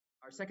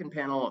Our second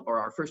panel, or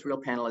our first real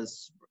panel,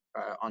 is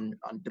on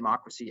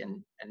democracy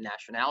and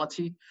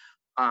nationality,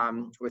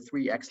 with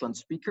three excellent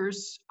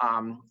speakers.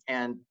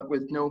 And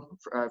with no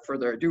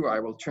further ado, I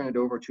will turn it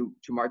over to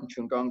Martin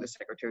Chungong, the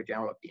Secretary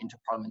General of the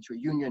Inter-Parliamentary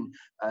Union,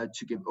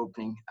 to give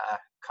opening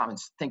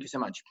comments. Thank you so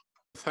much.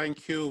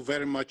 Thank you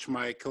very much,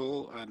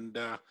 Michael, and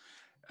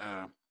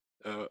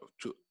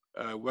to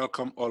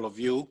welcome all of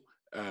you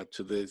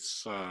to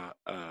this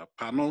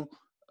panel.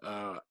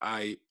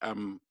 I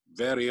am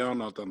very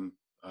honored and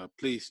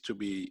pleased to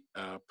be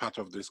part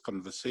of this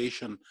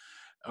conversation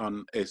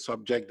on a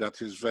subject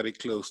that is very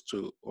close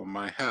to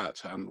my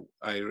heart. And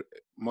I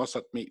must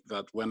admit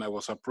that when I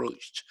was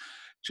approached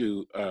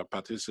to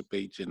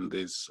participate in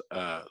this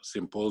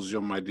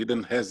symposium, I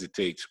didn't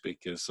hesitate,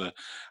 because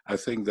I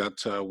think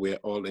that we're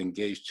all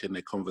engaged in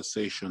a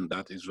conversation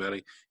that is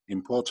very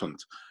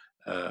important.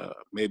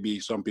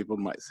 Maybe some people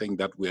might think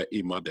that we're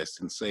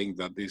immodest in saying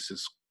that this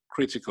is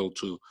critical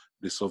to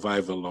the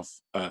survival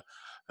of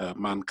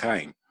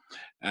mankind.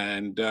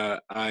 And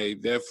I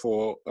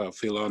therefore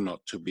feel honored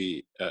to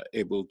be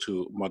able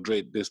to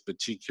moderate this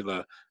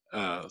particular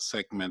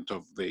segment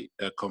of the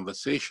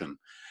conversation.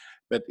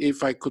 But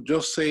if I could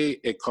just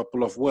say a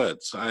couple of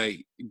words,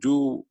 I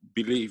do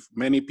believe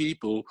many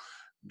people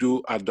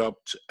do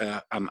adopt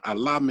an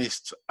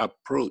alarmist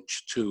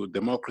approach to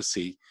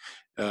democracy.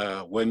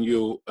 When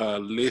you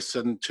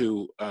listen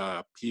to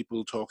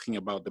people talking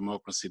about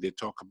democracy, they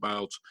talk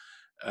about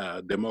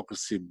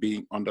democracy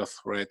being under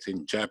threat,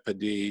 in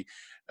jeopardy,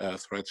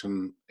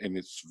 threatened in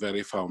its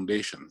very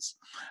foundations.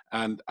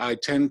 And I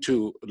tend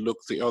to look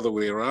the other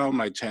way around.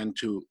 I tend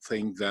to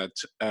think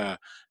that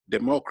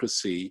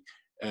democracy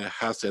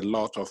has a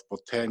lot of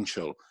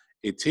potential.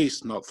 It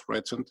is not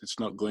threatened. It's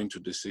not going to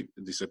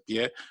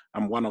disappear.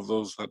 I'm one of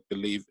those that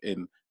believe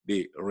in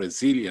the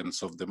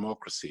resilience of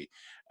democracy.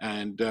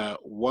 And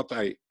what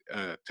I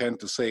tend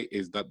to say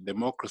is that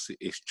democracy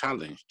is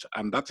challenged,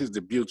 and that is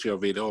the beauty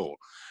of it all.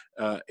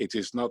 It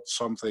is not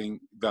something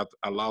that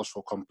allows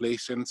for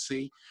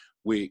complacency.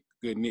 We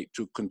need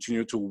to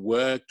continue to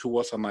work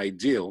towards an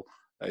ideal,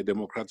 a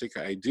democratic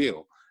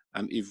ideal.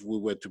 And if we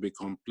were to be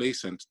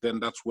complacent, then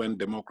that's when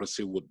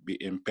democracy would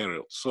be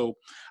imperiled. So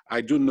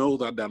I do know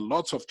that there are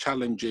lots of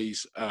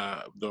challenges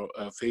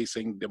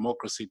facing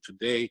democracy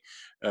today.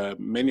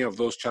 Many of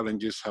those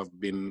challenges have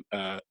been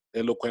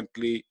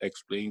eloquently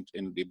explained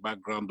in the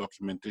background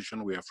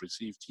documentation we have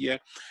received here.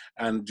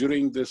 And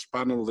during this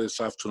panel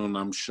this afternoon,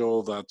 I'm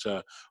sure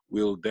that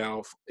we'll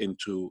delve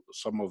into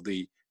some of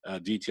the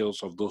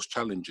details of those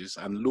challenges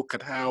and look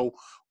at how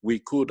we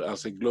could,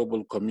 as a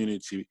global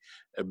community,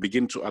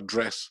 begin to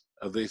address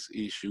these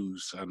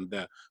issues and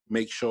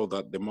make sure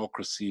that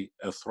democracy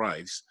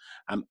thrives,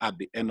 and at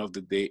the end of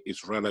the day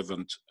is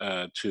relevant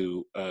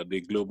to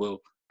the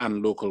global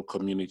and local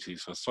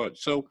communities as such.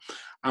 So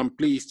I'm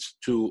pleased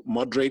to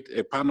moderate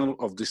a panel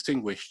of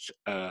distinguished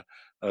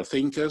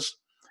thinkers.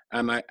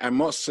 And I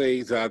must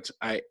say that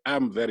I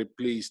am very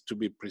pleased to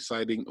be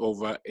presiding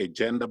over a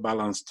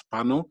gender-balanced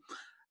panel.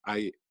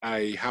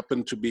 I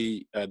happen to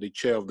be the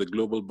chair of the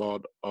global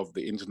board of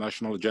the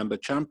International Gender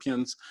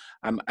Champions,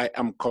 and I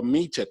am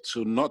committed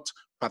to not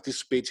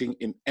participating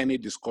in any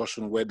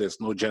discussion where there's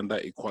no gender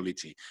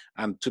equality.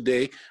 And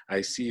today,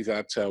 I see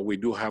that we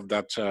do have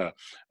that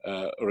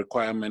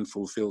requirement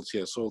fulfilled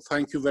here. So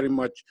thank you very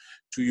much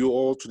to you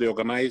all, to the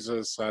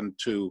organizers, and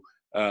to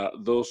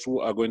those who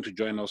are going to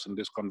join us in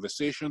this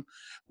conversation.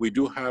 We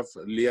do have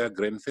Liah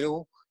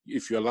Greenfeld.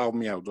 If you allow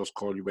me, I'll just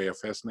call you by your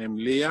first name,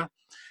 Liah.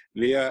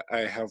 Liah,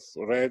 I have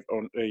read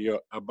on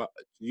about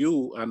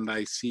you, and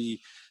I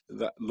see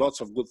that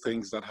lots of good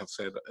things that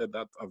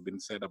have been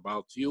said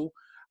about you.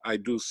 I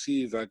do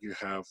see that you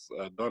have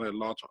done a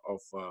lot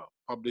of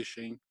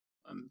publishing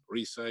and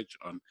research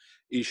on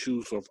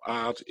issues of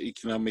art,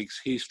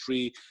 economics,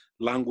 history,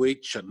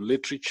 language, and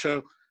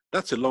literature.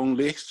 That's a long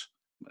list,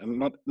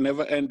 and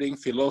never-ending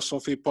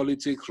philosophy,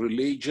 politics,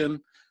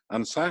 religion,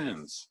 and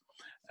science.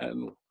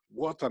 And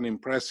what an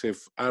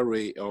impressive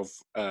array of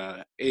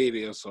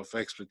areas of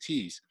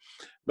expertise.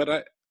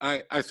 But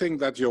I think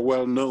that you're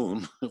well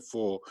known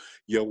for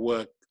your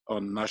work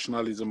on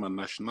nationalism and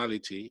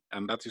nationality,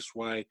 and that is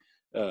why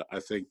I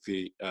think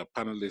the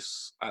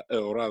panelists,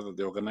 or rather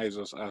the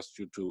organizers, asked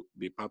you to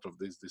be part of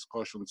this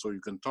discussion so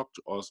you can talk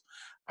to us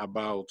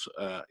about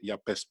your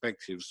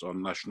perspectives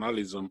on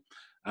nationalism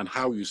and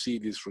how you see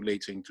this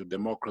relating to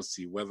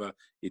democracy, whether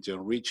it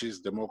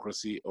enriches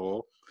democracy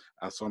or,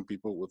 as some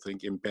people would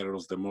think,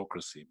 imperils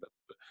democracy.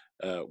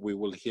 But we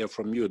will hear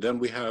from you. Then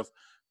we have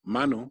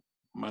Manu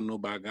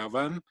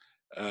Bhagavan.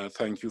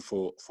 Thank you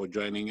for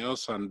joining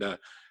us. And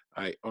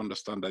I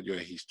understand that you're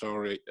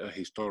a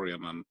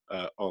historian and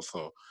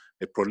author,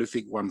 a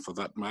prolific one for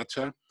that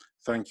matter.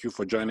 Thank you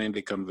for joining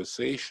the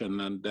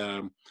conversation.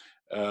 And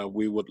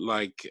we would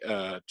like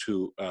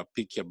to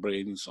pick your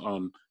brains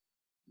on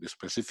the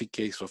specific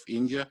case of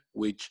India,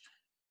 which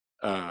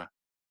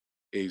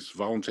is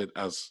vaunted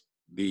as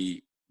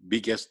the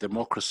biggest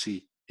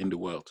democracy in the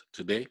world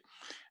today.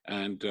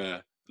 And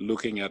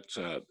looking at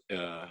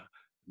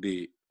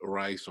the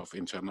rise of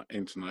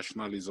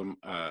internationalism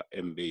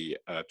in the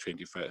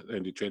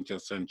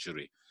 20th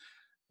century.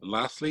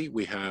 Lastly,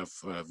 we have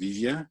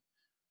Vivien.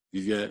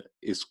 Vivien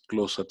is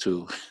closer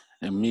to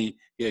me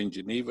here in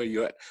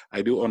Geneva.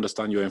 I do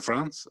understand you're in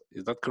France.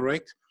 Is that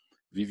correct,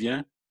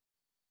 Vivien?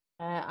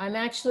 I'm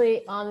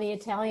actually on the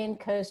Italian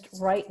coast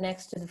right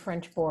next to the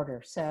French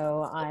border.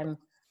 So I'm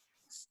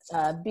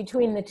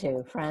between the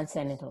two, France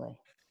and Italy.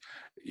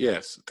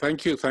 Yes,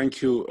 thank you,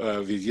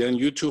 Vivien.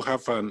 You two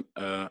have an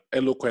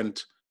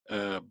eloquent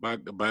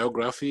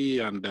biography,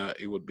 and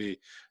it would be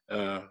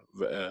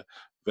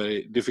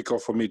very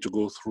difficult for me to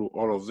go through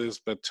all of this,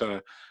 but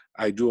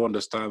I do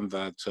understand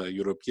that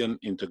European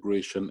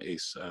integration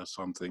is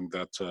something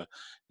that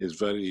is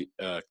very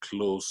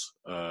close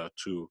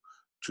to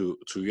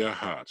your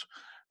heart.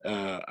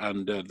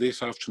 And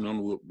this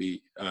afternoon we'll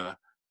be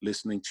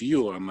listening to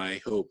you, and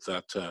I hope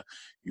that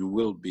you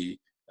will be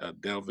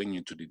delving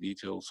into the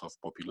details of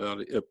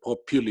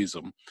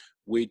populism,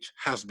 which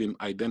has been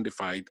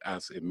identified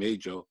as a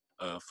major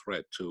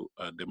threat to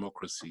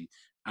democracy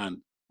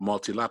and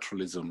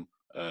multilateralism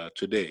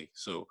today.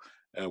 So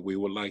we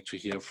would like to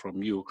hear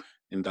from you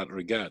in that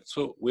regard.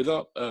 So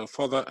without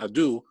further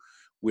ado,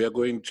 we are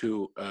going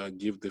to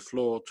give the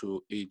floor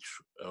to each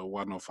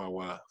one of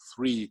our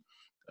three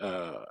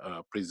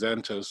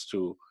presenters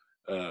to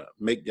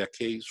make their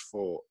case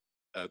for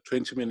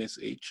 20 minutes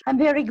each. I'm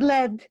very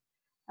glad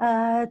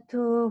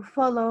to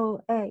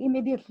follow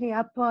immediately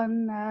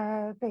upon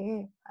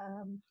the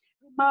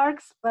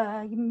remarks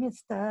by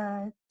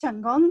Mr.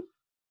 Chungong,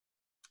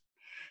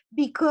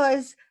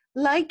 because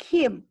like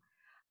him,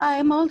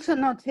 I'm also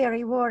not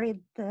very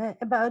worried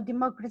about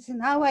democracy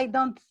now. I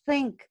don't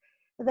think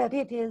that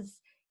it is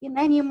in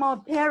any more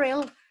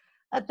peril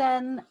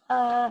than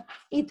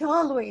it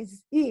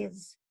always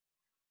is.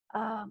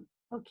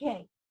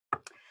 Okay.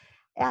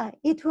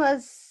 It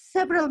was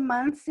several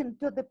months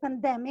into the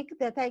pandemic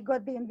that I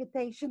got the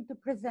invitation to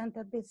present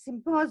at this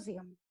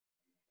symposium,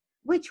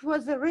 which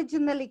was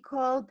originally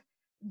called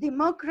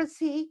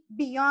Democracy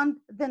Beyond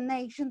the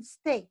Nation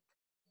State.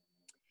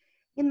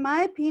 In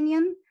my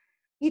opinion,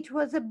 it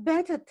was a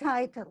better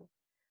title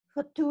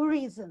for two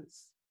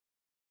reasons.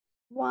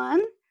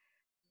 One,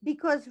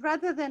 because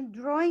rather than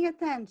drawing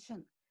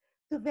attention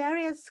to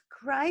various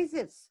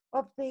crises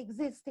of the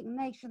existing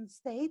nation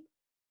state,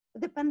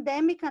 the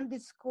pandemic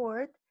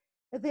underscored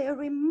their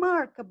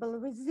remarkable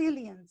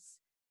resilience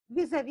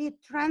vis-à-vis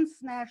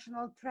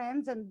transnational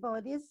trends and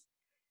bodies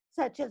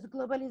such as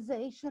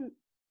globalization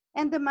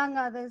and, among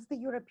others, the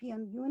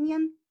European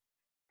Union,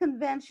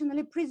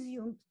 conventionally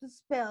presumed to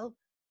spell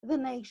the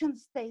nation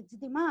state's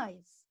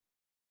demise.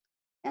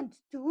 And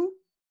two,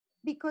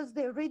 because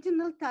the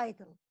original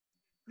title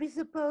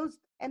presupposed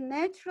a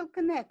natural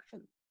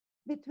connection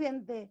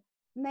between the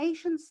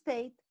nation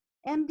state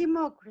and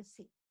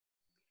democracy,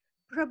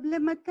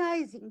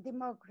 problematizing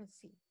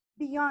democracy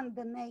beyond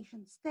the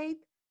nation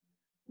state,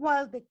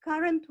 while the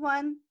current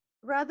one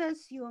rather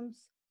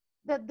assumes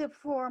that the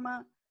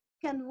former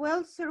can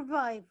well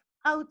survive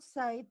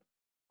outside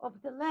of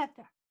the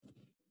latter.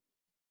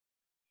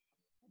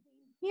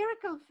 The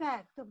empirical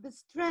fact of the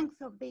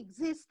strength of the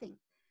existing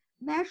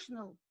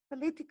national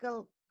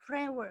political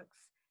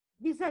frameworks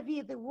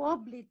vis-à-vis the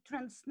wobbly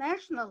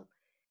transnational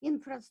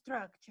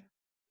infrastructure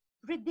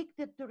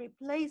predicted to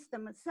replace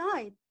them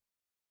aside,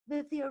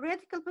 the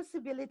theoretical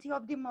possibility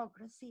of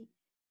democracy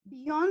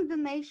beyond the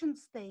nation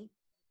state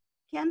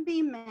can be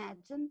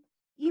imagined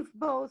if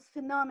both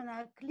phenomena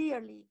are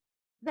clearly,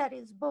 that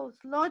is, both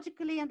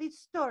logically and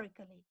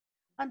historically,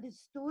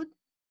 understood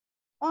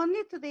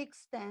only to the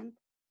extent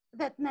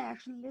that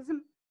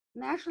nationalism,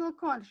 national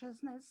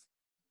consciousness,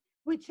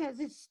 which has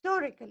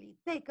historically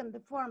taken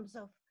the forms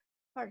of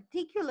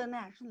particular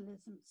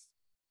nationalisms,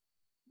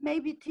 may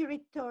be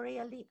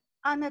territorially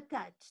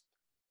unattached.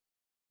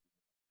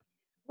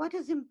 What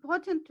is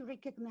important to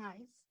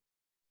recognize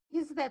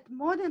is that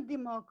modern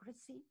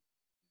democracy,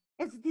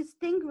 as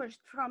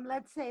distinguished from,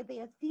 let's say, the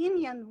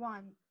Athenian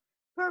one,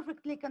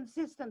 perfectly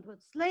consistent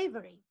with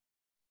slavery,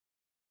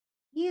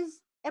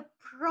 is a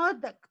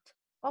product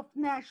of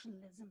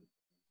nationalism,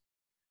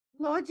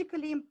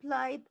 logically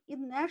implied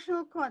in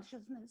national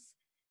consciousness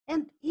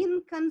and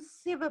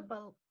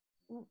inconceivable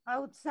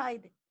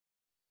outside it.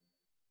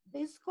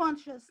 This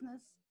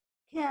consciousness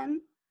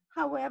can,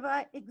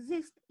 however,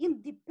 exist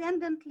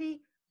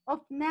independently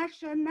of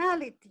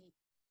nationality,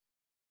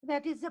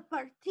 that is a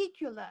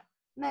particular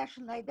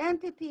national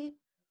identity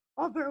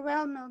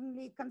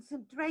overwhelmingly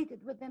concentrated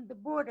within the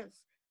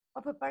borders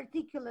of a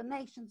particular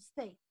nation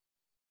state.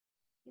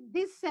 In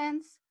this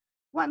sense,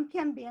 one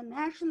can be a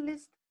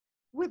nationalist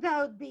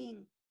without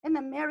being an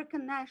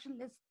American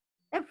nationalist,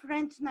 a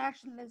French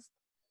nationalist,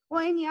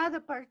 or any other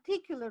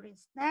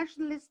particularist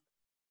nationalist,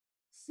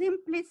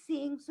 simply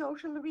seeing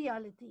social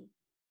reality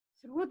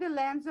through the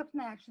lens of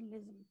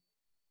nationalism,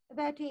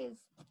 that is,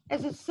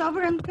 as a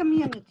sovereign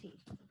community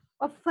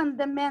of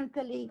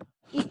fundamentally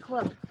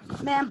equal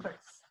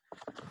members.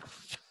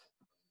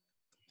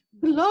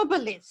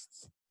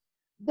 Globalists,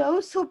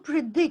 those who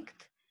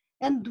predict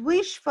and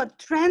wish for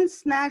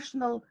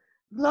transnational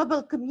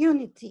global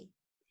community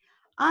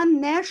are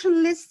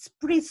nationalists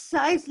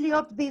precisely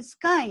of this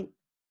kind.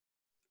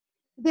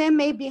 There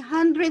may be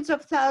hundreds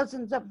of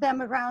thousands of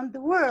them around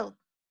the world,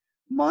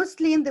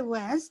 mostly in the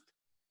West,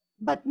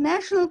 but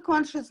national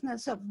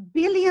consciousness of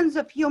billions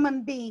of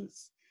human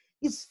beings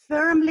is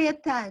firmly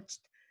attached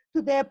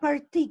to their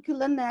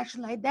particular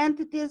national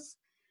identities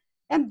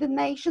and the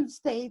nation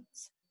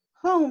states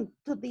home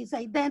to these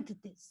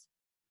identities.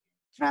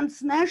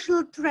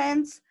 Transnational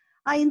trends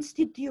are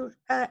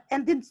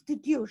and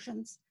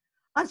institutions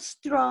are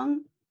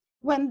strong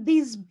when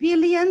these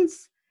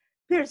billions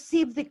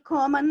perceive the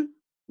common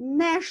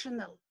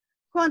national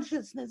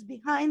consciousness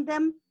behind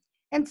them,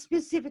 and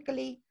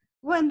specifically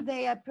when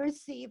they are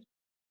perceived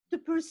to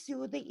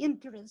pursue the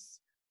interests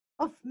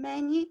of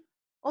many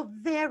of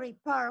very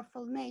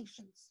powerful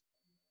nations.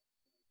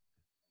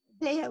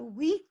 They are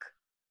weak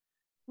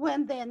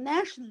when their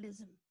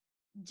nationalism,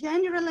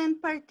 general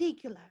and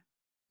particular,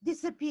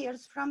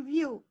 disappears from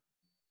view.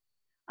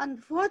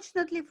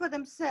 Unfortunately for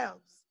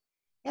themselves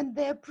and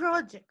their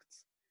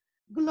projects,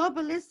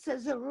 globalists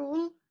as a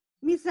rule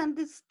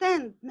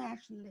misunderstand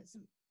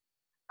nationalism,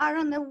 are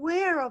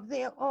unaware of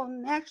their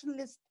own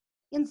nationalist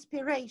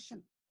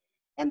inspiration,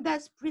 and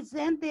thus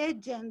present their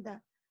agenda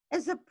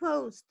as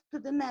opposed to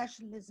the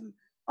nationalism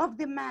of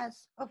the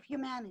mass of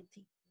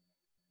humanity.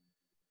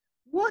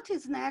 What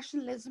is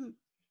nationalism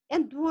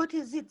and what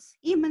is its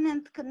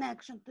imminent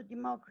connection to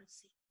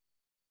democracy?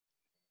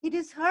 It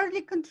is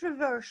hardly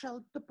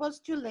controversial to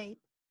postulate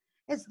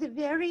as the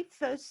very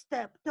first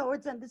step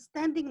towards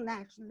understanding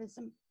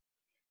nationalism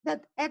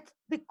that at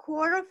the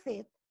core of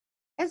it,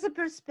 as a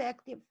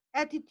perspective,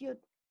 attitude,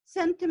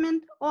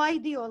 sentiment, or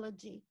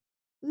ideology,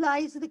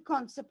 lies the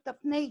concept of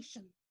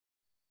nation.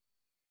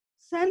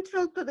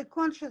 Central to the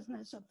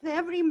consciousness of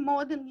every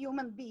modern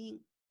human being,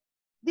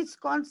 this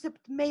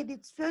concept made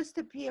its first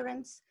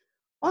appearance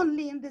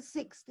only in the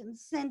 16th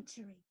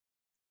century.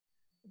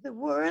 The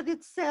word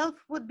itself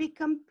would be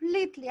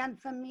completely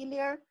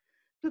unfamiliar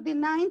to the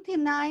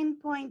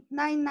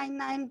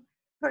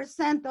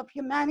 99.999% of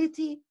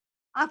humanity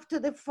after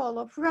the fall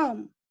of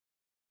Rome.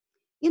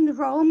 In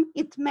Rome,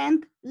 it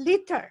meant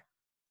litter,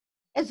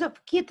 as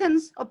of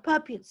kittens or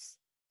puppies,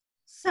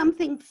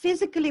 something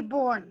physically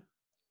born,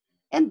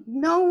 and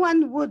no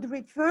one would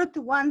refer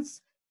to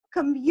one's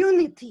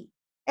community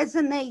as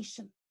a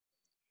nation.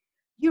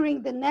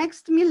 During the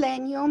next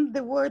millennium,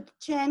 the word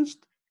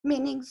changed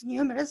meanings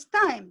numerous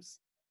times,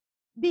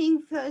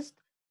 being first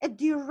a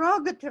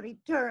derogatory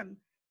term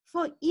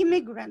for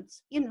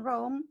immigrants in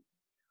Rome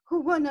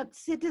who were not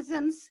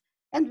citizens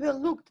and were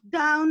looked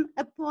down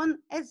upon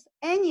as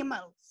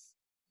animals.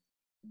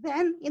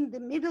 Then in the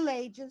Middle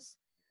Ages,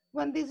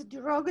 when this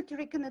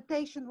derogatory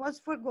connotation was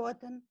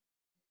forgotten,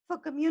 for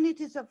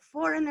communities of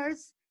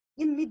foreigners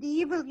in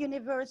medieval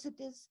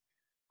universities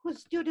whose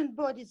student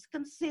bodies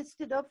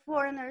consisted of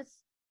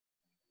foreigners,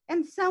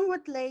 and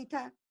somewhat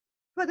later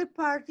for the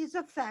parties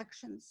of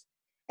factions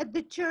at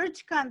the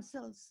church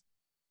councils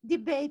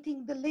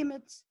debating the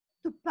limits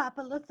to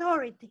papal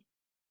authority.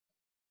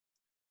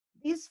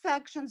 These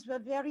factions were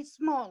very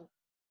small,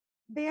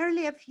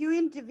 barely a few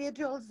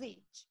individuals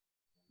each,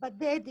 but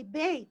their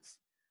debates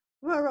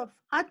were of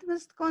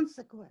utmost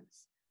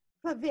consequence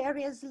for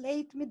various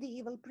late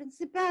medieval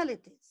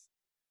principalities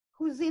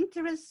whose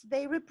interests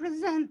they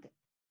represented,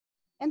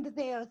 and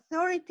their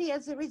authority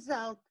as a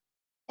result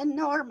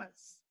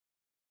enormous.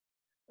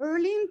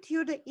 Early in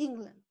Tudor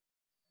England,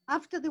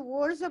 after the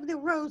Wars of the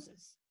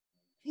Roses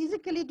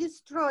physically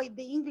destroyed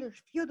the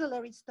English feudal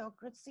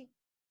aristocracy,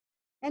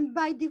 and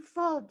by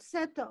default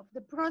set off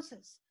the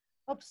process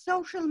of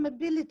social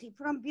mobility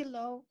from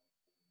below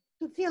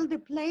to fill the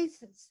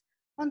places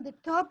on the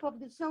top of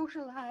the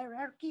social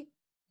hierarchy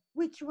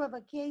which were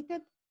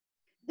vacated,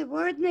 the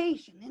word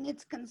nation in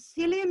its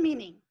conciliar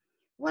meaning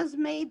was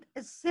made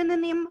a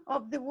synonym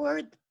of the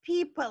word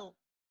people,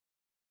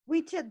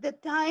 which at the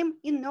time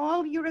in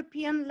all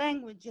European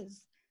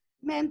languages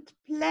meant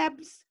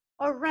plebs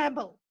or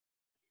rabble,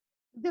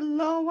 the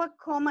lower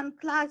common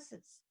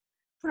classes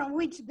from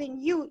which the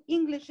new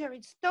English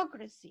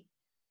aristocracy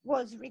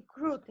was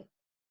recruited.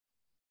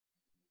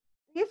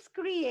 This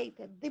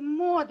created the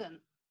modern,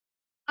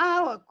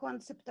 our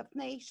concept of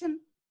nation,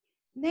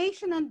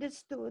 nation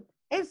understood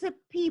as a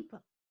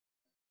people,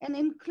 an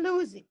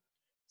inclusive,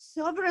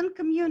 sovereign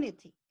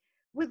community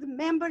with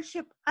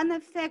membership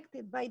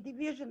unaffected by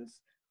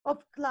divisions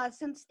of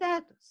class and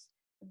status,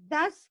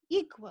 thus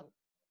equal,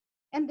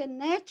 and a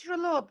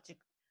natural object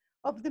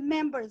of the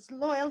members'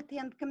 loyalty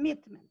and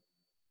commitment.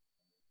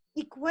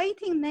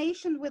 Equating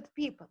nation with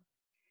people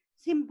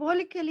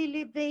symbolically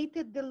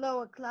elevated the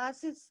lower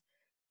classes,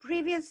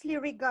 previously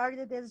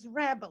regarded as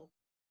rabble,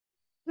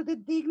 to the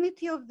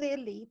dignity of the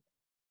elite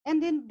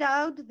and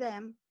endowed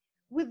them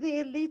with the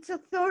elite's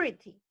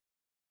authority,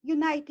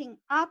 uniting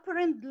upper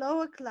and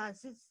lower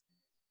classes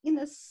in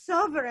a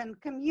sovereign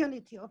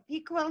community of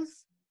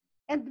equals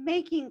and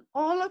making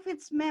all of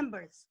its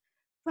members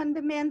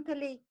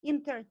fundamentally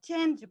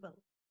interchangeable.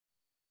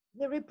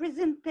 The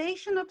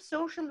representation of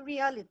social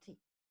reality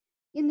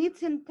in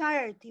its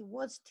entirety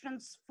was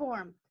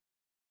transformed.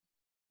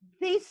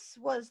 This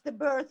was the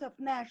birth of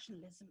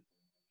nationalism,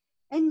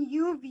 a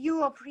new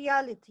view of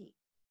reality,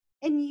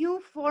 a new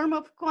form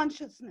of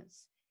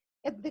consciousness,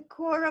 at the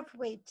core of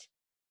which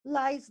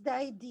lies the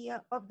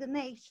idea of the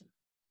nation.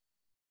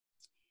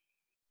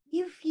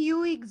 If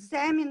you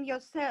examine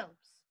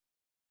yourselves,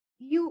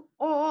 you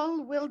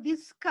all will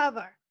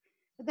discover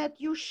that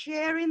you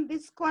share in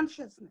this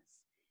consciousness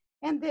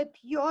and that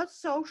your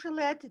social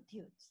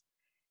attitudes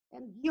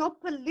and your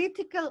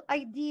political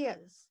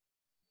ideas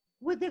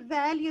with the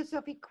values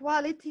of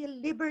equality,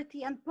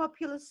 liberty, and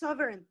popular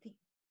sovereignty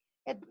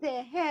at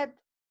their head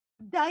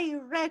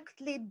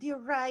directly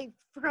derive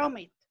from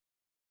it.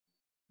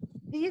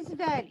 These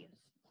values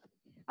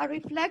are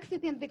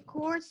reflected in the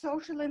core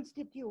social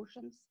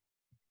institutions,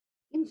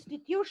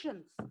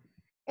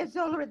 as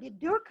already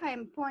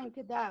Durkheim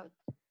pointed out,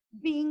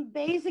 being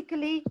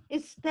basically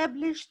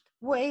established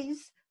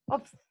ways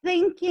of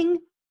thinking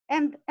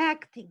and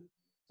acting,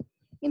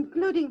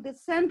 including the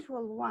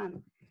central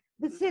one,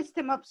 the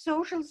system of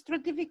social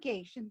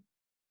stratification,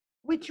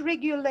 which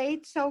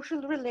regulates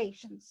social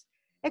relations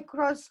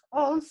across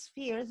all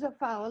spheres of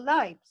our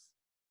lives.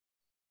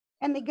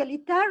 An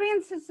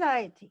egalitarian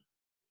society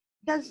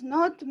does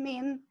not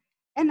mean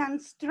an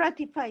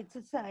unstratified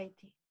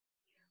society,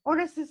 or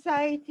a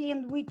society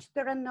in which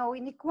there are no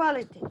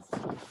inequalities.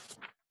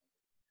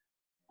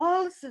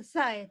 All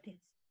societies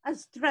are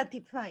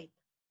stratified,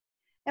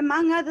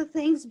 among other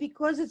things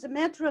because, as a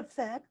matter of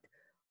fact,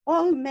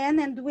 all men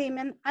and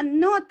women are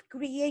not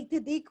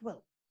created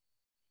equal.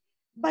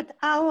 But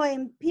our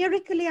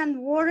empirically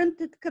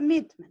unwarranted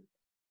commitment,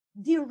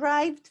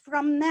 derived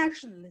from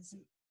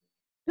nationalism,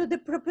 to the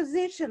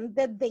proposition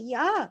that they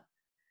are,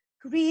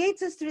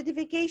 creates a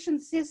stratification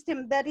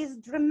system that is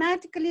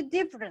dramatically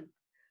different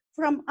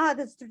from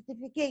other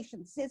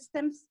stratification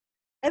systems,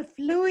 a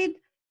fluid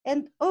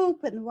and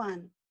open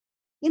one,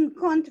 in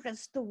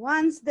contrast to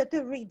ones that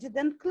are rigid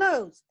and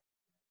closed,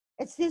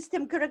 a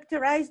system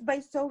characterized by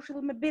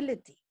social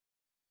mobility.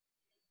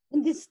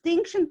 In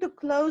distinction to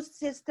closed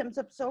systems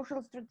of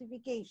social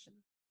stratification,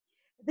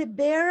 the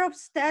bearer of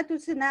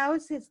status in our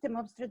system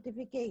of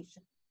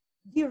stratification,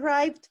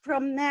 derived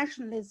from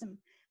nationalism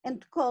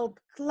and called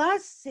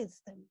class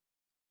system,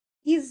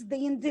 is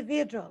the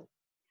individual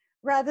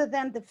rather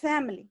than the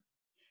family,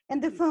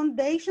 and the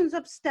foundations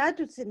of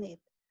status in it,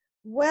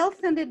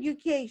 wealth and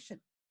education,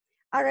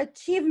 are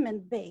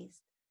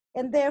achievement-based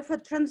and therefore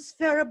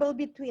transferable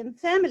between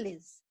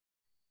families,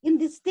 in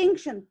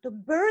distinction to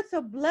birth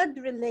or blood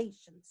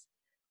relations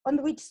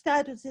on which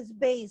status is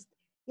based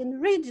in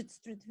rigid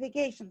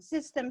stratification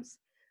systems,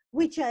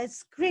 which are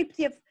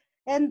ascriptive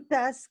and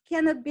thus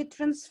cannot be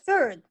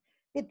transferred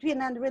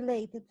between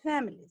unrelated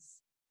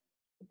families.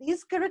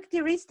 These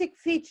characteristic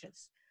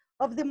features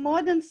of the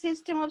modern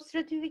system of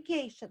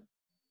stratification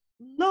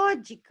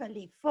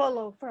logically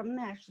follow from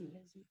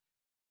nationalism.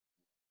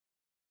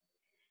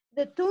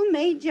 The two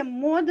major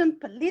modern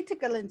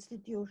political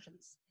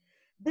institutions,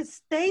 the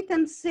state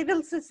and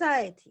civil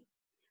society,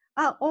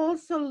 are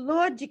also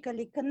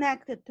logically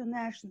connected to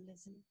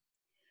nationalism.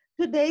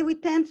 Today, we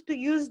tend to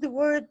use the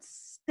words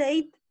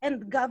state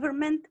and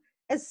government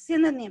as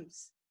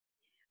synonyms,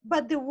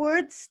 but the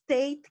word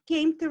state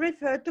came to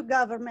refer to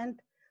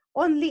government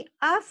only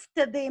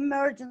after the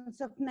emergence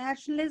of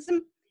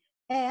nationalism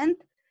and,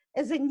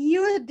 as a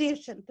new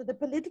addition to the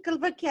political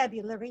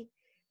vocabulary,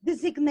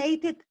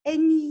 designated a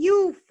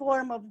new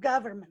form of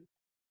government.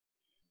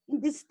 In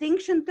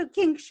distinction to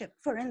kingship,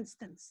 for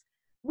instance,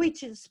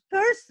 which is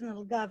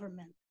personal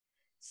government,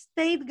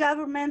 state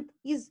government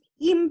is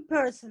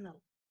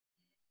impersonal.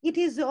 It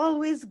is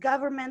always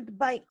government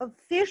by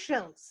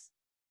officials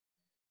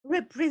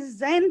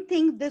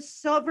representing the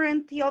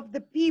sovereignty of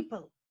the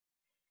people,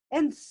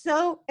 and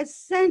so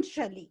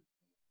essentially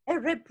a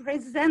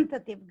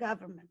representative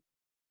government.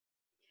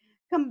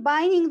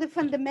 Combining the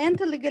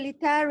fundamental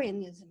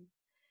egalitarianism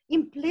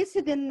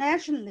implicit in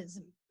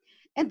nationalism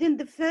and in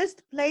the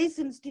first place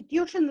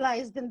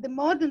institutionalized in the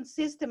modern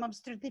system of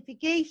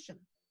stratification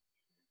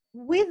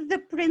with the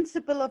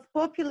principle of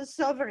popular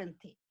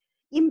sovereignty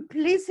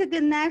implicit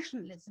in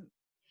nationalism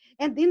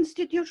and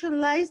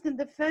institutionalized in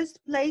the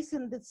first place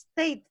in the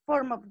state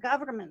form of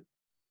government,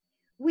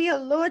 we are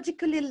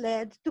logically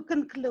led to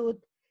conclude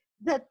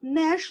that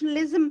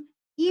nationalism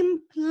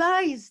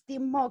implies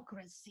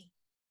democracy,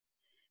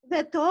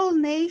 that all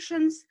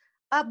nations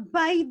are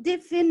by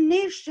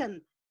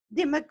definition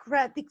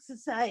democratic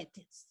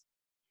societies.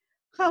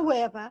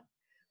 However,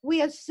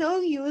 we are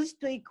so used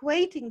to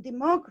equating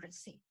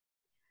democracy,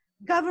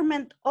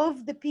 government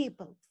of the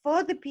people,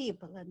 for the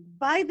people, and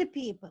by the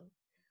people,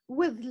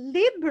 with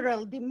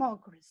liberal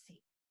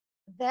democracy,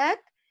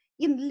 that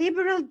in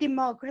liberal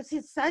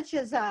democracies such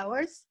as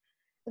ours,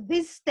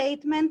 this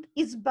statement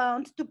is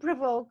bound to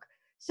provoke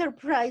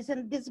surprise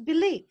and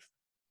disbelief.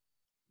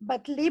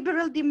 But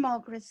liberal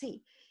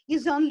democracy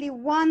is only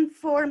one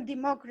form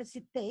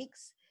democracy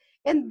takes,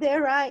 and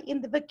there are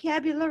in the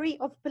vocabulary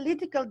of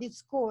political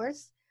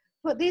discourse,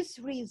 for this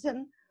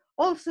reason,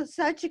 also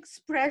such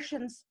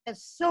expressions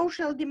as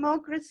social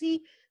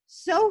democracy,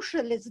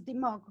 socialist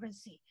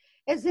democracy,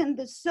 as in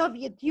the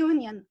Soviet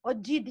Union or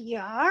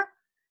GDR,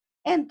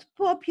 and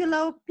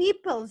popular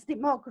people's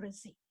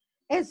democracy,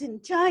 as in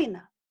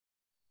China.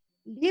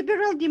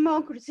 Liberal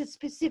democracy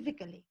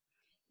specifically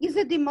is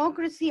a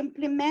democracy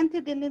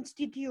implemented in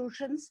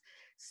institutions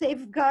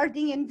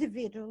safeguarding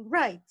individual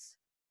rights.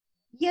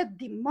 Yet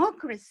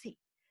democracy,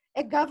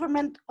 a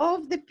government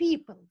of the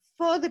people,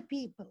 for the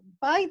people,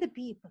 by the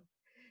people,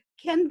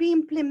 can be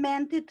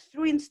implemented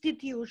through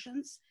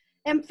institutions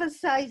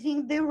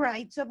emphasizing the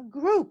rights of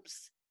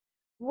groups,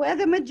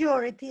 whether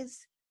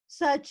majorities,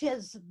 such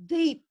as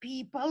the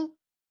people,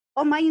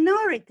 or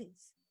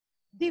minorities,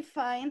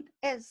 defined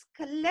as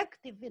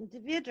collective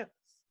individuals.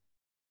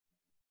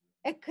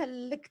 A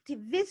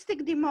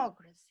collectivistic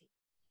democracy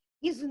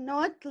is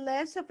not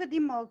less of a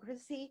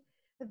democracy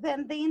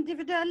than the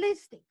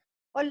individualistic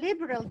or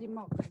liberal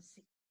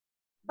democracy,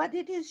 but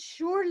it is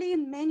surely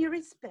in many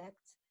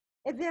respects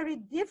a very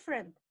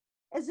different,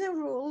 as a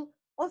rule,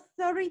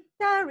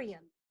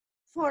 authoritarian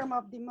form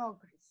of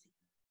democracy.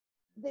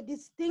 The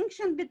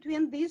distinction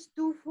between these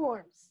two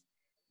forms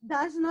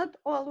does not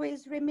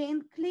always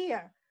remain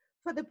clear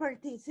for the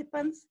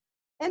participants,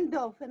 and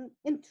often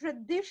in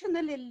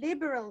traditionally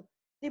liberal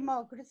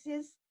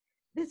democracies,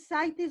 the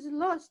sight is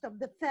lost of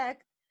the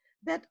fact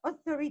that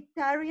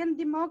authoritarian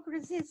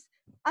democracies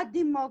are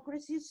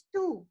democracies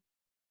too,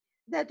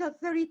 that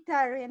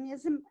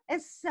authoritarianism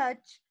as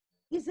such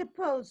is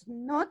opposed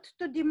not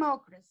to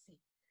democracy,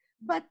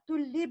 but to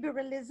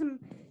liberalism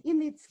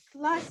in its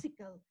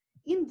classical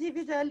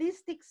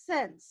individualistic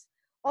sense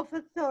of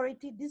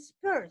authority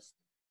dispersed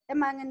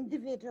among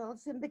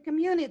individuals in the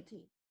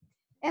community,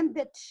 and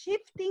that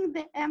shifting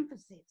the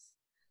emphasis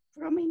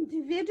from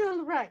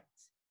individual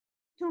rights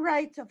to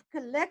rights of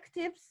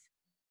collectives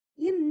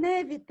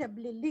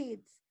inevitably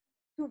leads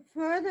to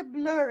further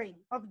blurring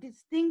of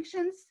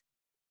distinctions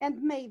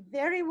and may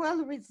very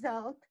well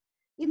result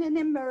in an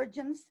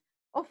emergence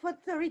of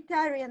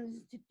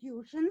authoritarian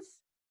institutions.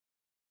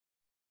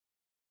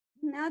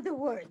 In other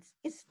words,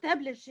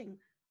 establishing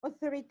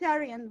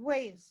authoritarian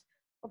ways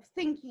of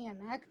thinking and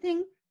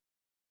acting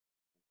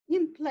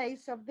in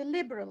place of the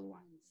liberal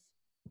ones.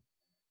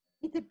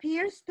 It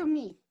appears to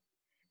me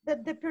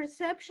that the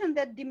perception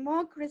that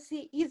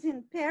democracy is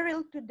in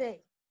peril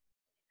today,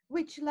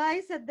 which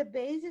lies at the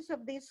basis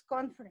of this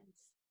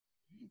conference,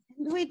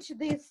 and which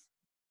this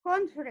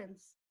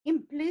conference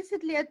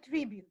implicitly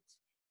attributes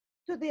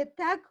to the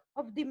attack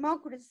of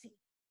democracy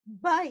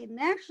by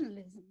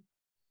nationalism,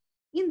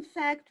 in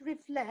fact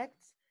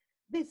reflects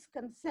this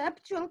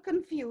conceptual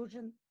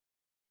confusion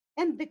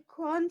and the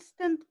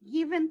constant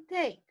give and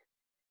take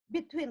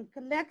between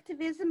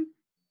collectivism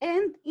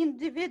and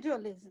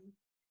individualism,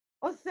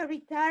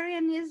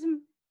 authoritarianism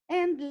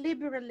and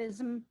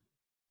liberalism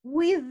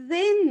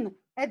within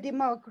a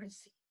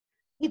democracy,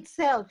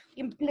 itself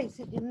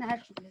implicit in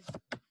nationalism.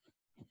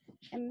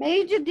 A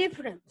major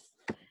difference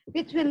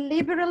between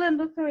liberal and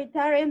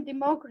authoritarian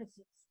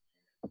democracies,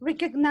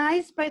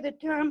 recognized by the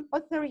term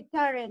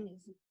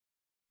authoritarianism,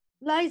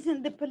 lies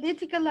in the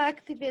political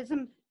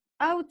activism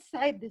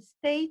outside the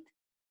state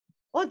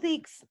or the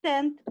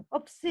extent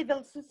of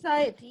civil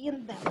society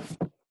in them.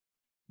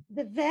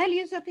 The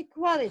values of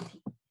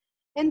equality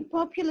and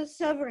popular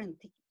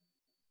sovereignty,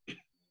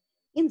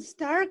 in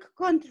stark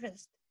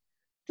contrast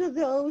to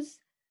those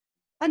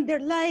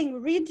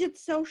underlying rigid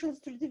social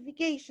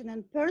stratification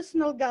and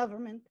personal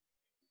government,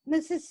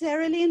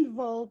 necessarily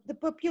involve the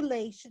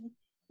population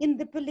in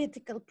the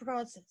political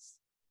process.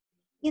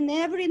 In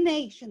every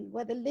nation,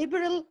 whether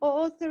liberal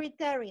or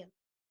authoritarian,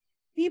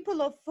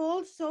 people of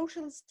all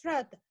social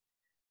strata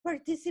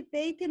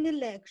participate in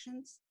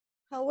elections,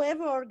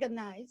 however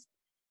organized,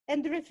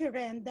 and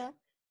referenda,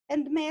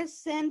 and may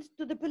ascend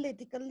to the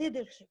political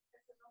leadership.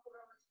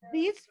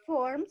 These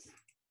forms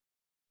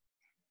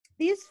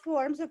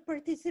of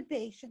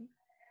participation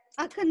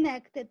are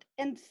connected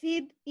and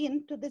feed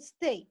into the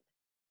state.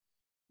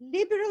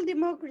 Liberal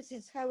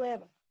democracies,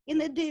 however,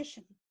 in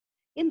addition,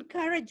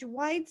 encourage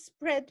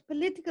widespread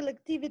political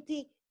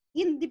activity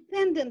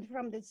independent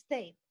from the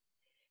state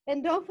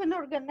and often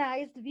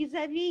organized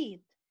vis-a-vis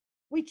it,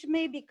 which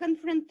may be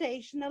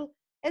confrontational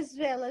as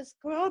well as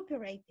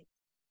cooperative.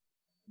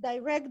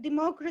 Direct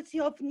democracy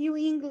of New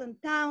England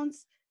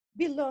towns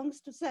belongs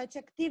to such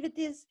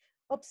activities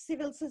of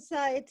civil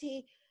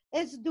society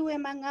as do,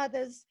 among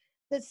others,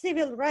 the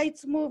civil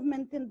rights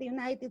movement in the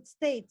United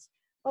States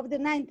of the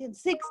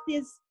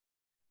 1960s,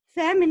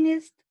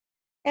 feminist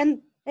and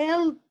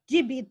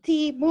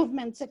LGBT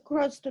movements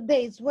across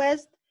today's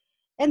West,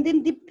 and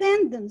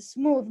independence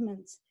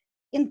movements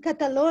in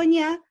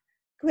Catalonia,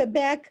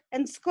 Quebec,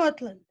 and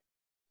Scotland.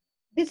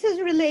 This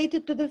is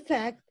related to the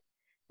fact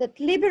that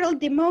liberal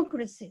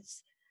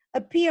democracies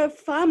appear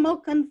far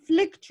more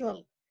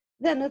conflictual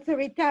than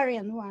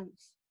authoritarian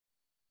ones.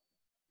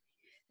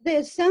 The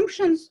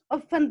assumptions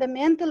of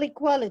fundamental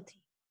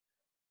equality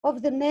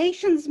of the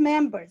nation's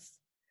members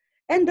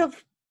and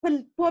of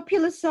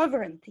popular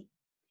sovereignty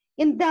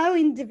endow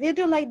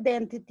individual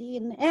identity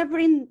in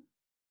every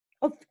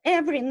of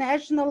every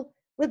national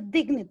with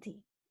dignity,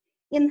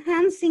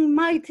 enhancing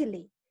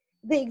mightily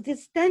the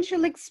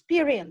existential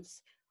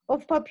experience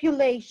of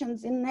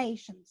populations and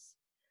nations.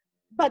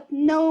 But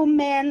no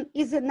man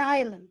is an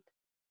island.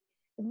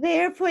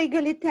 Therefore,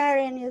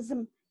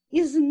 egalitarianism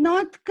is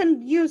not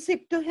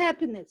conducive to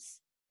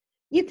happiness.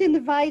 It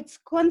invites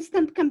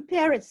constant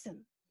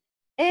comparison,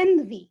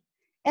 envy,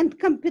 and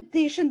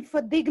competition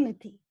for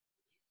dignity,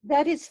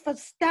 that is, for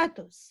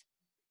status,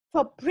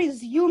 for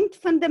presumed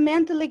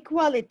fundamental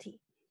equality,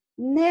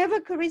 never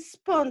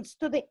corresponds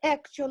to the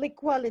actual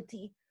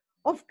equality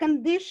of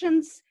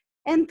conditions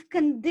and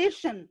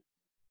condition.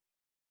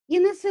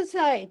 In a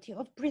society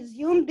of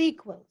presumed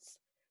equals,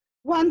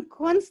 one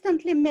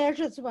constantly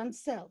measures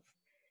oneself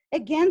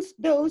against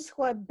those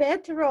who are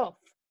better off,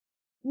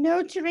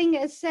 nurturing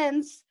a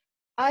sense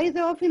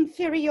either of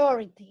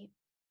inferiority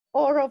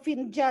or of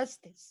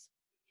injustice,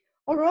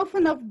 or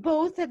often of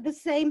both at the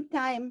same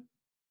time,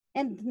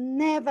 and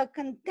never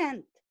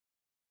content.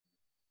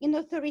 In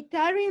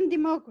authoritarian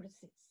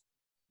democracies,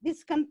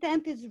 this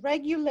content is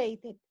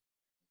regulated,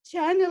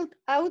 channeled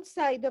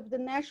outside of the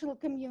national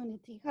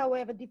community,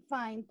 however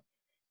defined,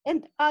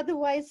 and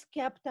otherwise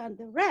kept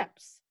under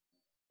wraps,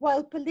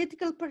 while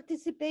political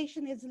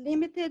participation is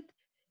limited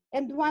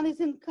and one is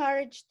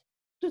encouraged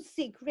to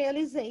seek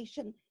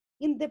realization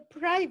in the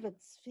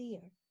private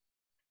sphere.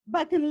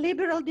 But in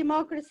liberal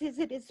democracies,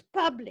 it is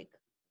public,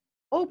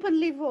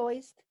 openly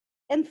voiced,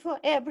 and for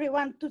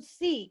everyone to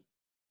see.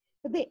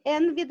 The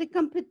envy, the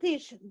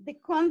competition, the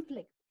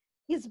conflict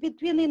is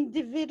between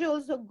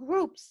individuals or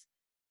groups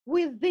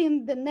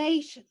within the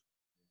nation,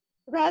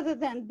 rather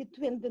than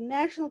between the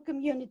national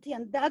community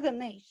and other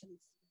nations.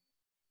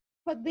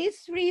 For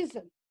this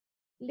reason,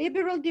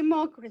 liberal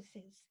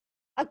democracies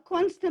are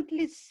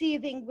constantly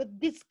seething with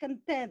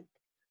discontent,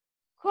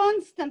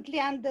 constantly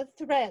under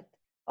threat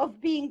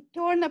of being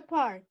torn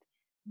apart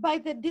by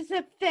the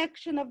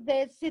disaffection of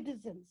their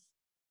citizens.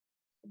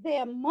 They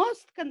are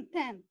most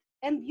content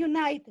and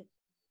united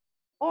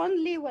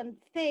only when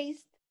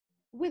faced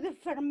with a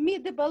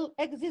formidable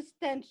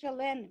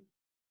existential enemy.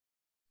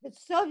 The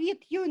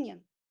Soviet Union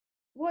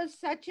was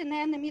such an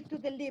enemy to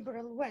the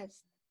liberal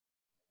West.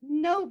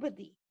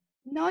 Nobody,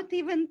 not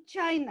even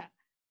China,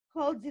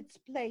 holds its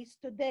place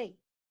today.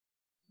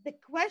 The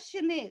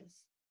question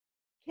is,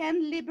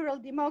 can liberal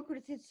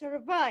democracy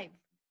survive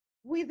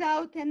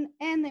without an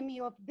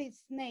enemy of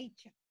this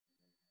nature?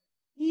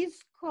 Is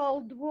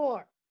Cold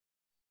War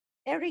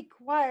a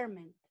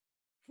requirement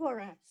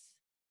for us?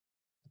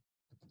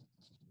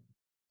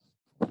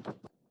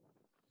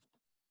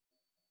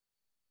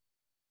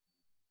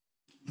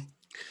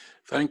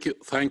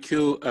 Thank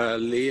you,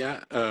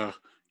 Liah.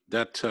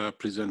 That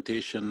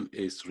presentation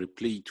is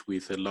replete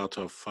with a lot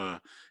of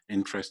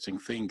interesting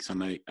things,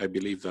 and I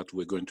believe that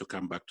we're going to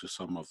come back to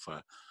some of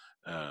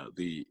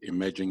the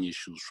emerging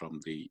issues from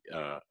the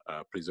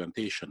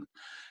presentation.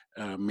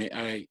 May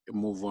I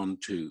move on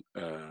to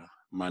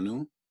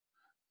Manu?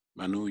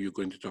 Manu, you're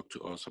going to talk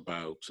to us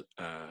about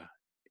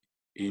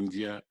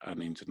India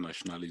and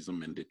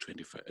internationalism in the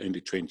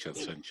 20th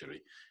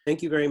century.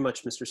 Thank you very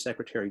much, Mr.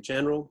 Secretary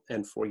General,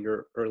 and for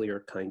your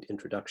earlier kind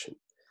introduction.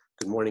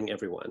 Good morning,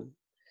 everyone.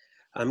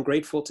 I'm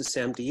grateful to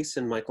Sam Deese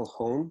and Michael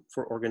Holm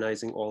for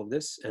organizing all of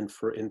this and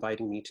for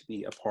inviting me to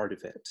be a part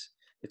of it.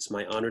 It's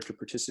my honor to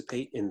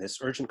participate in this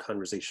urgent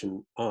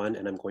conversation on,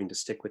 and I'm going to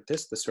stick with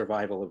this, the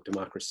survival of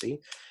democracy,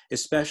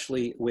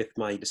 especially with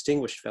my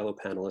distinguished fellow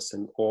panelists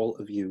and all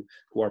of you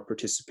who are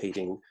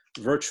participating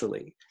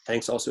virtually.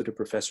 Thanks also to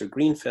Professor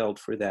Greenfeld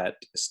for that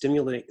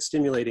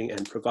stimulating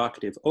and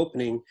provocative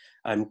opening.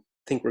 I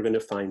think we're going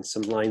to find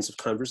some lines of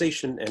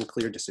conversation and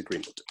clear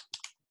disagreement.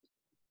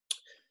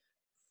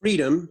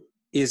 Freedom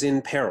is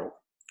in peril.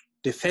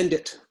 Defend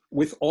it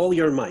with all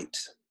your might.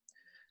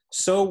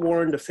 So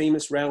warned a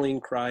famous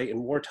rallying cry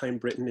in wartime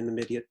Britain in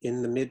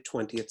the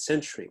mid-20th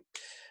century.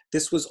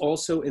 This was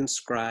also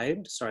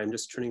inscribed, sorry, I'm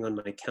just turning on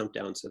my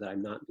countdown so that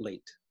I'm not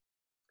late.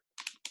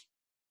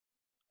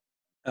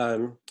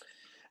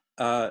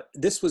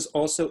 This was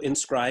also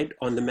inscribed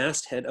on the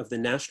masthead of the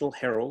National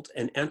Herald,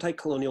 an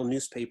anti-colonial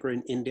newspaper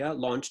in India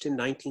launched in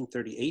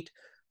 1938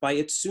 by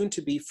its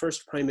soon-to-be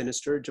first Prime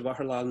Minister,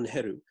 Jawaharlal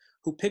Nehru,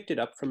 who picked it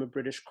up from a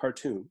British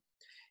cartoon.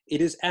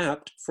 It is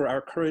apt for our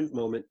current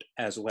moment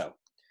as well.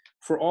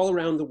 For all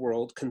around the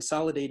world,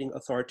 consolidating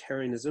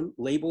authoritarianism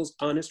labels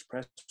honest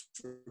press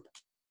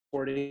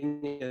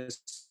reporting as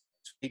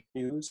fake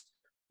news,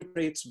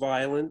 creates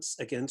violence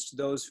against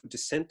those who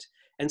dissent,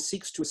 and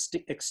seeks to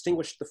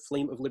extinguish the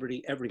flame of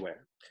liberty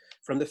everywhere.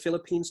 From the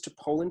Philippines to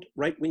Poland,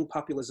 right-wing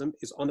populism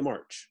is on the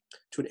march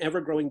to an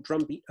ever-growing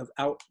drumbeat of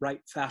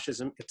outright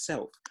fascism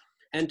itself,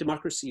 and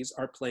democracies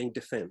are playing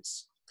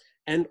defense.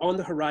 And on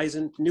the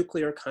horizon,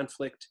 nuclear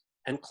conflict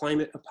and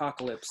climate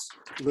apocalypse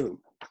loom.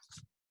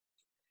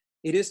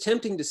 It is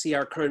tempting to see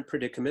our current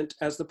predicament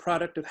as the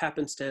product of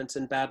happenstance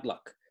and bad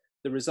luck,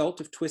 the result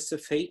of twists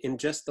of fate in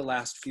just the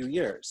last few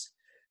years.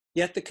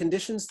 Yet the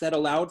conditions that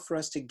allowed for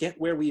us to get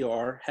where we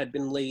are had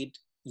been laid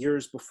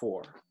years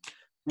before.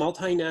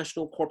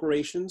 Multinational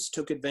corporations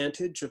took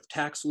advantage of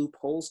tax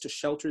loopholes to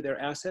shelter their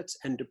assets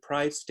and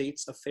deprive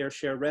states of fair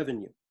share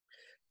revenue.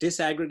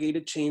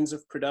 Disaggregated chains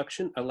of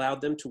production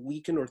allowed them to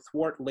weaken or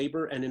thwart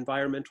labor and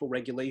environmental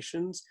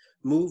regulations,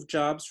 move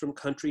jobs from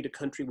country to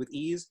country with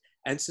ease,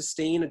 and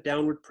sustain a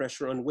downward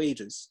pressure on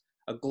wages.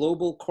 A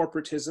global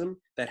corporatism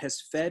that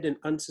has fed an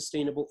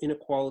unsustainable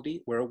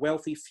inequality where a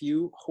wealthy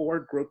few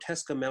hoard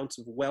grotesque amounts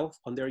of wealth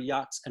on their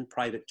yachts and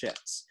private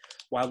jets,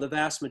 while the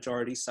vast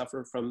majority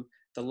suffer from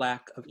the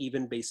lack of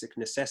even basic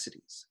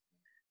necessities.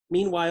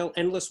 Meanwhile,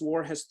 endless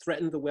war has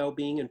threatened the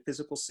well-being and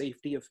physical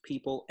safety of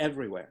people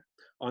everywhere,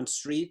 on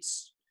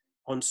streets,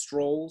 on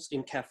strolls,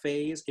 in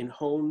cafes, in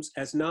homes,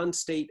 as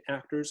non-state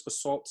actors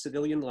assault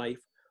civilian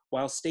life,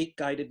 while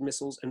state-guided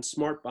missiles and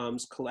smart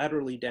bombs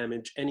collaterally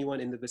damage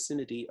anyone in the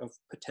vicinity of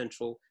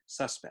potential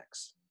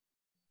suspects.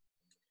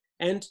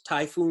 And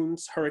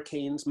typhoons,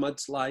 hurricanes,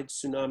 mudslides,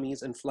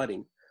 tsunamis, and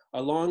flooding,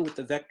 along with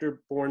the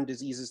vector-borne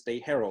diseases they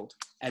herald,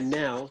 and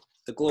now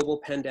the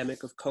global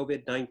pandemic of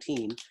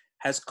COVID-19,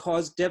 has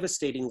caused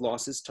devastating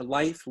losses to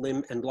life,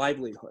 limb, and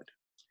livelihood.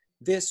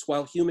 This,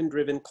 while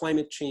human-driven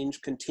climate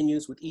change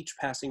continues with each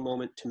passing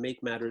moment to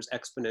make matters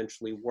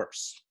exponentially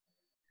worse.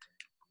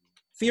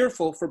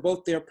 Fearful for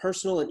both their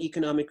personal and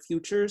economic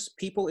futures,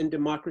 people in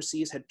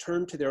democracies had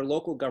turned to their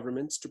local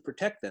governments to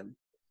protect them,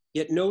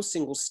 yet no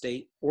single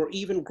state, or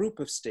even group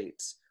of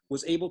states,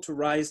 was able to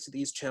rise to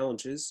these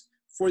challenges,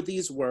 for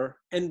these were,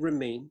 and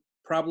remain,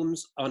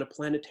 problems on a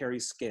planetary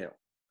scale.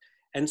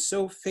 And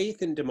so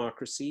faith in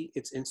democracy,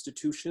 its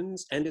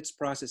institutions, and its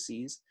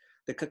processes,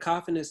 the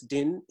cacophonous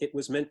din it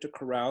was meant to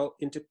corral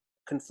into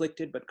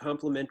conflicted but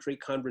complementary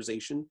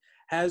conversation,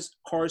 has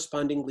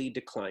correspondingly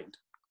declined.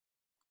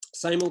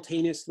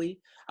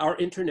 Simultaneously, our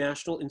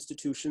international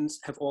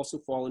institutions have also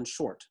fallen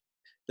short.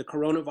 The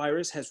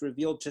coronavirus has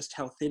revealed just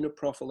how thin a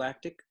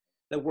prophylactic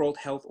the World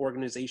Health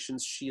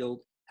Organization's shield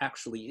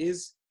actually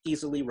is,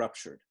 easily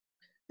ruptured.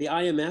 The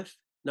IMF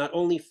not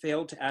only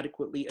failed to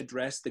adequately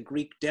address the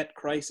Greek debt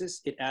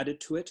crisis, it added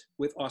to it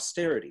with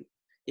austerity,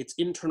 its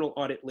internal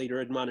audit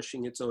later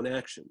admonishing its own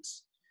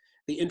actions.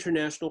 The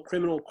International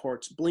Criminal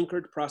Court's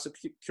blinkered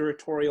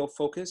prosecutorial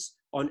focus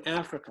on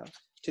Africa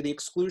to the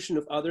exclusion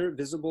of other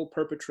visible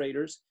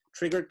perpetrators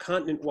triggered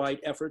continent-wide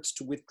efforts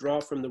to withdraw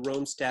from the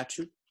Rome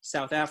Statute,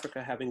 South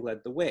Africa having led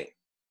the way.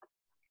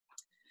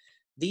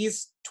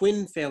 These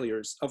twin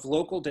failures of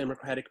local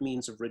democratic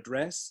means of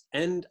redress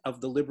and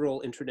of the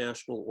liberal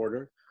international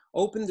order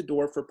opened the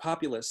door for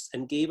populists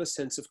and gave a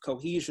sense of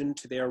cohesion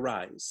to their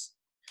rise.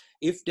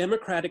 If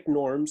democratic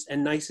norms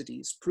and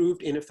niceties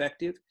proved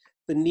ineffective,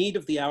 the need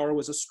of the hour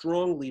was a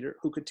strong leader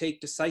who could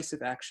take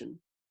decisive action,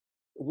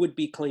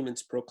 would-be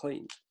claimants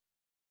proclaimed.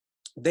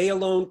 They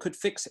alone could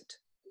fix it,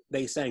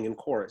 they sang in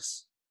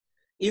chorus.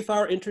 If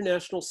our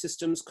international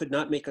systems could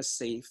not make us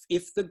safe,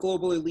 if the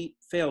global elite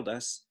failed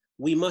us,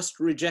 we must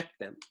reject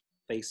them,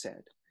 they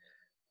said.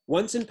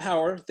 Once in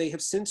power, they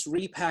have since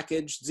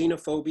repackaged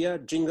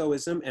xenophobia,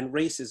 jingoism, and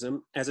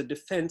racism as a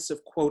defense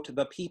of, quote,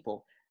 the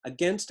people,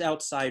 against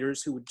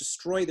outsiders who would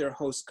destroy their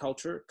host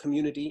culture,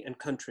 community, and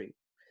country,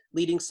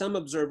 leading some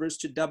observers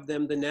to dub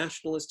them the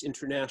Nationalist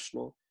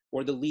International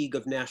or the League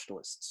of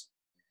Nationalists.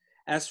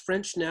 As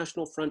French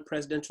National Front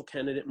presidential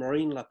candidate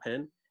Marine Le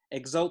Pen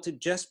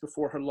exulted just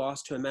before her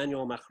loss to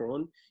Emmanuel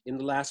Macron in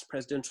the last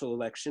presidential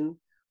election,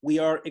 we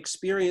are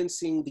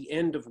experiencing the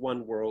end of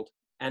one world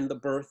and the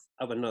birth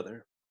of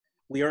another.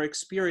 We are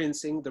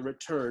experiencing the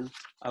return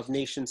of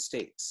nation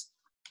states.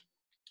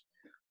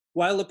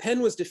 While Le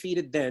Pen was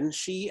defeated then,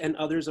 she and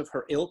others of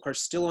her ilk are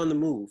still on the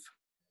move,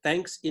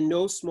 thanks in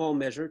no small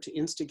measure to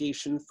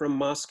instigation from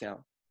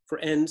Moscow for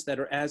ends that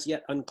are as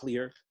yet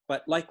unclear,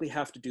 but likely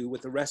have to do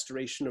with the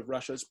restoration of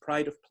Russia's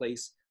pride of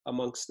place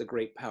amongst the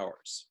great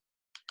powers.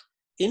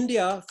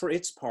 India, for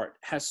its part,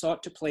 has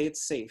sought to play it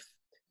safe,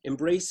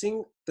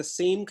 embracing the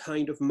same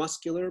kind of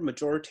muscular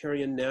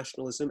majoritarian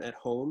nationalism at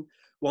home,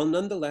 while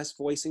nonetheless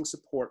voicing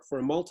support for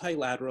a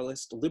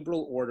multilateralist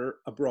liberal order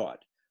abroad,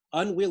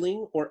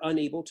 unwilling or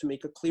unable to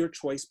make a clear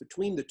choice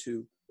between the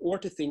two or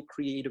to think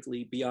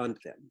creatively beyond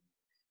them.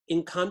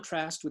 In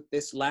contrast with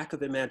this lack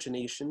of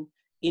imagination,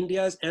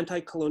 India's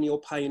anti-colonial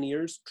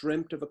pioneers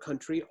dreamt of a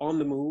country on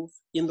the move,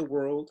 in the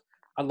world,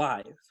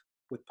 alive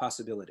with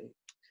possibility.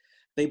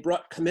 They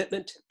brought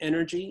commitment,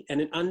 energy, and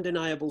an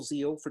undeniable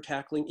zeal for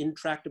tackling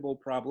intractable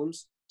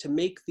problems to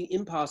make the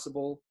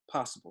impossible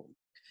possible.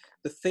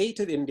 The fate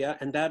of India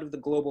and that of the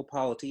global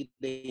polity,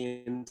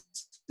 they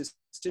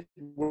insisted,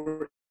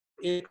 were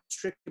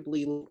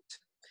inextricably linked.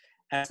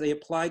 As they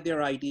applied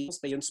their ideals,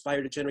 they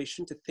inspired a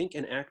generation to think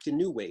and act in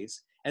new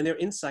ways, and their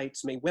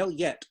insights may well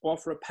yet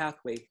offer a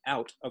pathway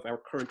out of our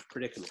current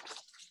predicament.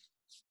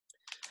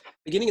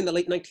 Beginning in the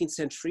late 19th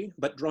century,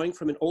 but drawing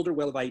from an older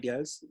well of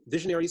ideas,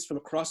 visionaries from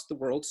across the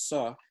world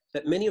saw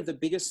that many of the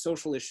biggest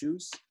social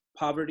issues,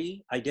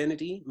 poverty,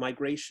 identity,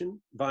 migration,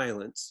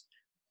 violence,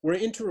 were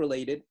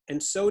interrelated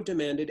and so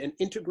demanded an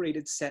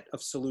integrated set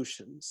of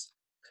solutions.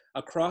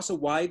 Across a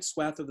wide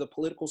swath of the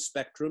political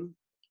spectrum,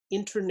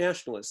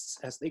 internationalists,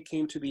 as they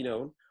came to be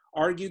known,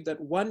 argued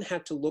that one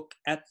had to look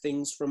at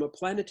things from a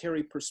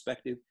planetary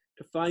perspective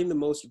to find the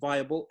most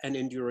viable and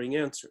enduring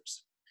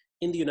answers.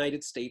 In the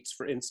United States,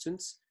 for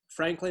instance,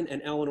 Franklin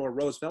and Eleanor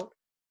Roosevelt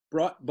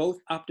brought both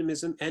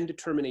optimism and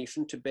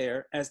determination to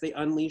bear as they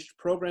unleashed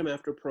program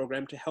after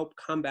program to help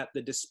combat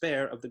the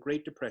despair of the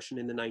Great Depression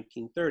in the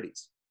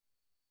 1930s.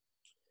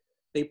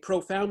 They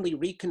profoundly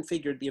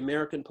reconfigured the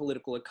American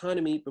political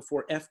economy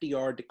before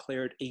FDR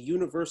declared a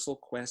universal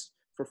quest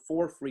for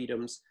 4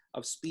 freedoms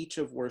of speech,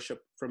 of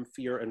worship, from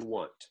fear and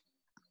want.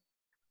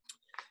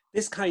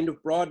 This kind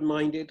of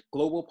broad-minded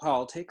global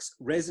politics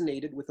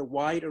resonated with a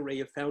wide array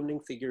of founding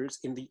figures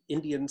in the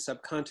Indian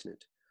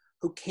subcontinent,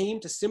 who came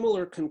to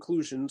similar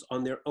conclusions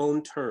on their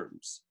own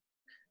terms.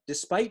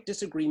 Despite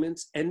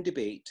disagreements and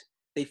debate,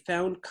 they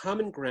found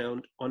common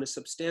ground on a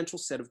substantial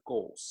set of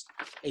goals: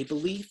 a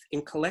belief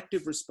in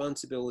collective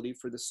responsibility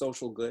for the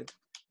social good,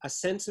 a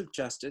sense of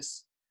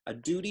justice, a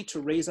duty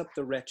to raise up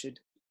the wretched,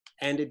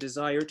 and a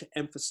desire to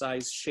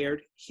emphasize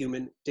shared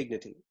human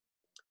dignity.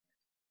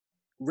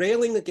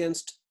 Railing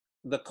against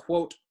the,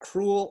 quote,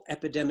 cruel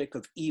epidemic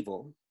of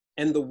evil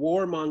and the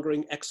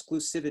warmongering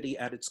exclusivity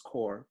at its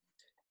core,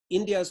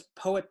 India's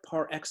poet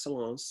par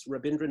excellence,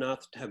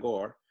 Rabindranath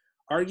Tagore,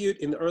 argued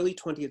in the early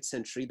 20th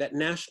century that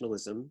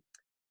nationalism,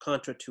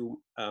 contra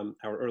to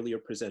our earlier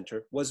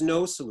presenter, was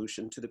no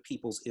solution to the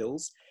people's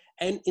ills,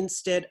 and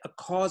instead a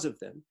cause of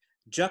them,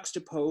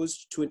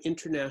 juxtaposed to an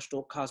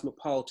international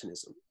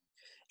cosmopolitanism.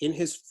 In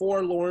his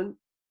forlorn,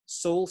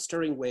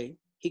 soul-stirring way,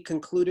 he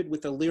concluded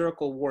with a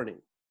lyrical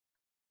warning.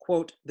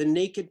 Quote, "The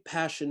naked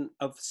passion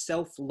of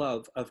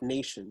self-love of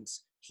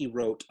nations," he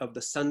wrote of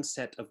the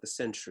sunset of the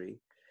century,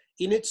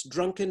 "in its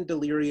drunken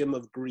delirium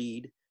of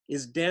greed,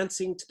 is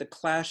dancing to the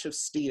clash of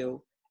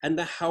steel and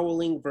the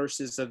howling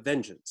verses of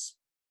vengeance.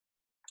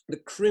 The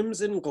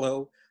crimson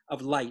glow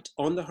of light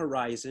on the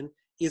horizon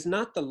is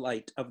not the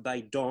light of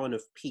thy dawn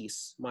of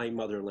peace, my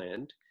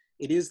motherland.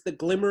 It is the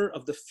glimmer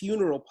of the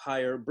funeral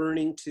pyre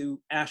burning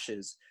to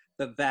ashes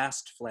the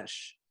vast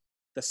flesh,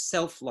 the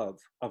self-love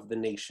of the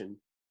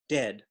nation,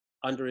 dead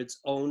under its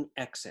own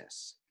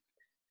excess."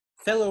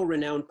 Fellow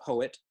renowned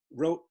poet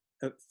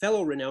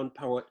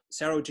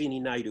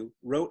Sarojini Naidu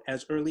wrote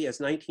as early as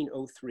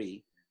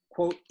 1903,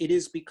 quote, "It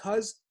is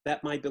because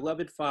that my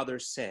beloved father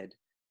said,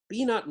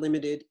 be not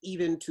limited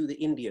even to the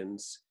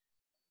Indians,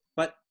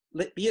 but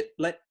let it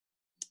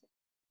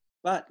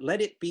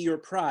be your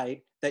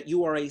pride that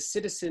you are a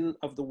citizen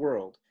of the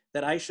world,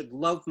 that I should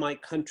love my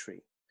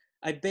country.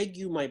 I beg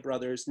you, my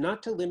brothers,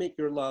 not to limit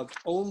your love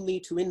only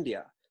to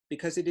India,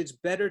 because it is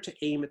better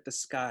to aim at the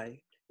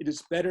sky. It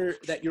is better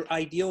that your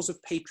ideals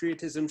of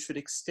patriotism should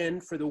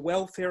extend for the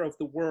welfare of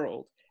the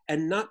world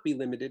and not be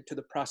limited to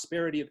the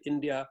prosperity of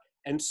India,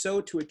 and so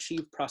to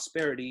achieve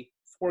prosperity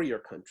for your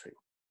country."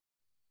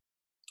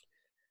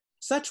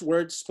 Such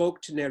words spoke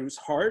to Nehru's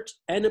heart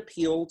and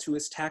appealed to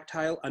his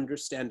tactile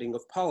understanding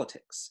of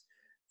politics.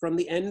 From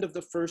the end of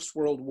the First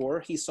World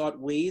War, he sought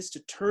ways to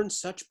turn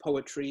such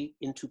poetry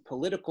into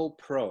political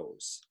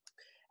prose.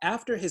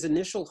 After his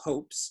initial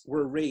hopes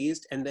were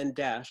raised and then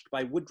dashed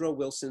by Woodrow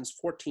Wilson's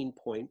 14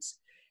 points,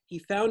 he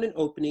found an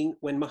opening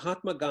when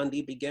Mahatma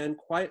Gandhi began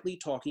quietly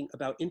talking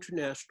about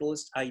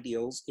internationalist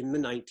ideals in the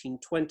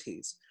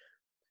 1920s.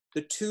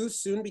 The two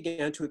soon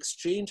began to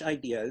exchange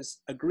ideas,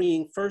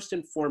 agreeing first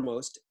and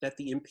foremost that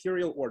the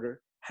imperial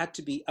order had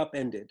to be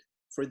upended,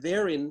 for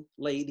therein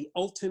lay the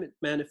ultimate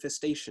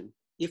manifestation,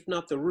 if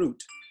not the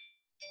root,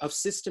 of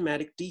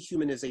systematic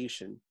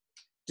dehumanization,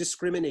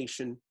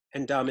 discrimination,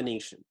 and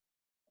domination.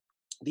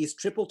 These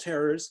triple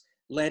terrors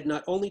led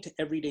not only to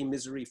everyday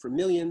misery for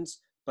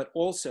millions, but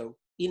also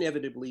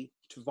inevitably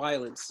to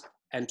violence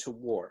and to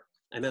war.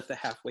 I'm at the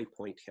halfway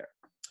point here.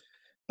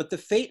 But the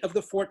fate of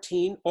the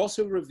 14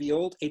 also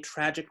revealed a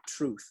tragic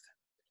truth.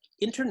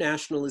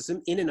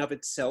 Internationalism in and of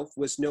itself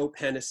was no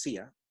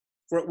panacea,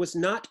 for it was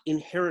not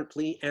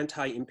inherently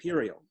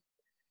anti-imperial.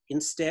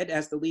 Instead,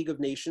 as the League of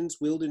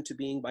Nations, willed into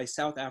being by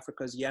South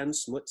Africa's Jan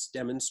Smuts,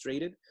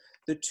 demonstrated,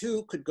 the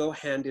two could go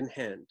hand in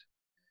hand.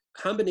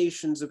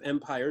 Combinations of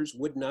empires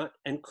would not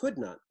and could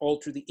not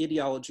alter the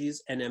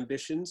ideologies and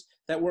ambitions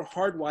that were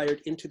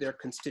hardwired into their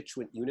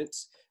constituent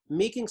units,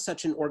 making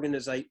such an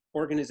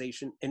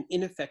organization an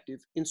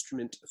ineffective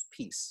instrument of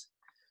peace.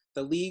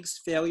 The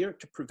League's failure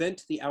to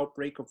prevent the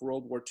outbreak of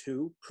World War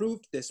II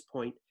proved this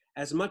point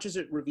as much as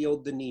it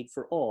revealed the need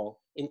for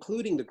all,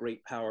 including the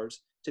great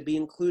powers, to be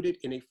included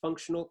in a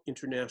functional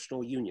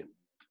international union.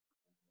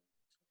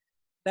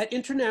 That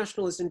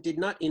internationalism did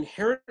not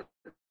inherently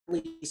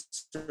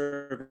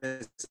serve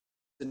as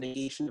a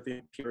negation of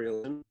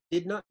imperialism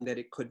did not mean that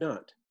it could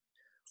not.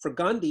 For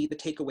Gandhi, the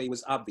takeaway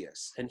was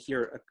obvious, and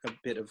here a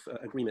bit of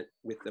agreement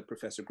with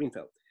Professor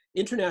Greenfeld.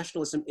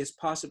 Internationalism is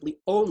possibly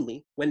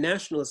only when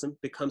nationalism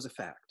becomes a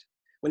fact,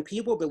 when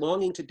people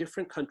belonging to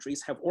different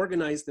countries have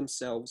organized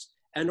themselves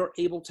and are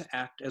able to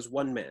act as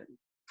one man.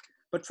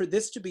 But for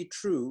this to be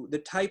true, the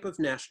type of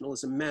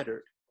nationalism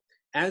mattered,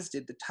 as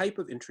did the type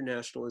of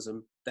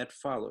internationalism that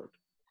followed.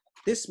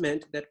 This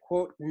meant that,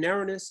 quote,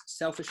 narrowness,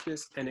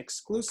 selfishness, and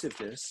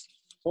exclusiveness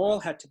all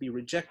had to be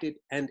rejected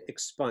and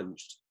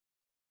expunged.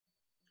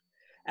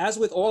 As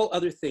with all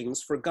other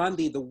things, for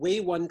Gandhi, the way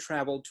one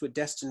traveled to a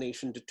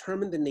destination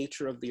determined the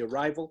nature of the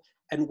arrival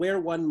and where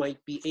one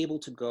might be able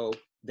to go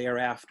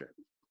thereafter.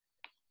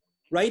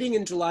 Writing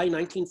in July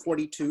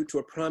 1942 to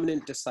a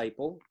prominent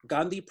disciple,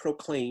 Gandhi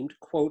proclaimed,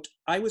 quote,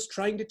 "I was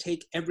trying to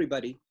take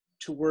everybody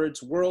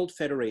towards world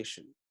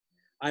federation.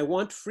 I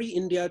want free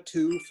India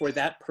too for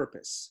that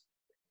purpose.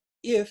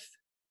 If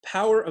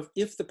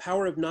the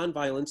power of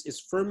nonviolence is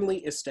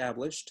firmly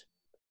established,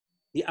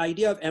 the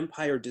idea of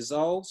empire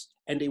dissolves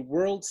and a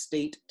world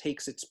state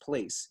takes its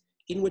place,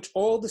 in which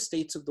all the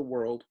states of the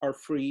world are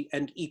free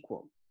and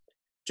equal."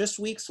 Just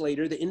weeks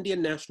later, the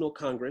Indian National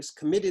Congress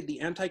committed the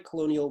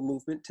anti-colonial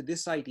movement to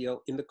this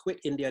ideal in the Quit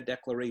India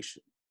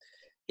Declaration.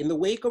 In the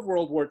wake of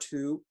World War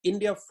II,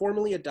 India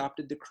formally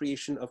adopted the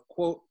creation of,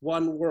 quote,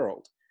 "one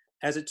world"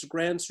 as its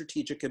grand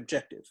strategic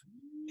objective,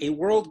 a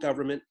world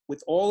government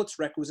with all its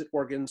requisite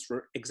organs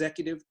for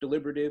executive,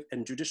 deliberative,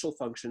 and judicial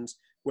functions,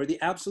 where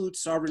the absolute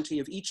sovereignty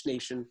of each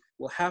nation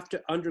will have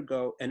to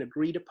undergo an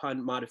agreed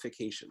upon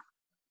modification.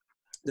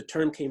 The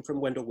term came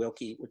from Wendell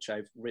Willkie, which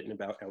I've written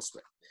about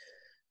elsewhere.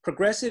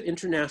 Progressive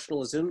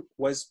internationalism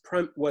was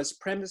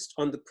premised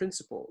on the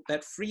principle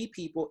that free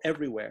people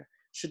everywhere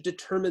should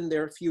determine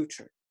their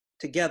future,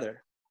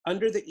 together,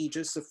 under the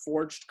aegis of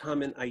forged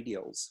common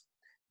ideals.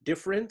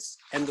 Difference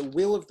and the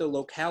will of the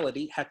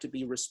locality had to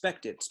be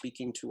respected,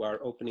 speaking to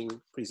our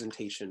opening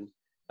presentation,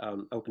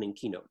 opening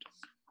keynote.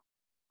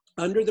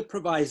 Under the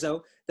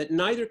proviso that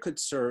neither could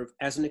serve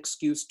as an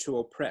excuse to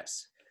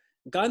oppress,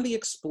 Gandhi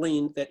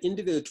explained that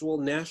individual,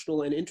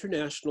 national, and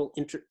international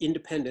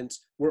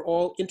independence were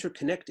all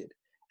interconnected,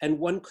 and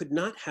one could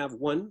not have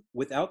one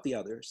without the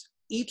others,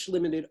 each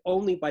limited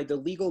only by the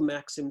legal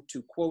maxim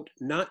to, quote,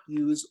 "not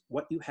use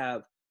what you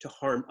have to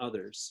harm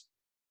others."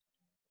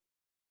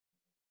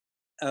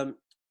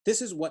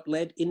 This is what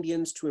led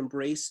Indians to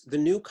embrace the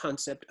new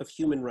concept of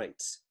human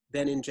rights,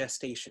 then in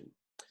gestation.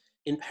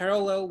 In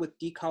parallel with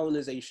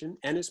decolonization,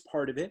 and as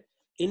part of it,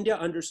 India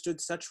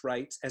understood such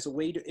rights as a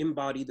way to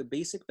embody the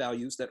basic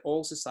values that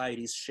all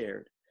societies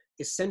shared,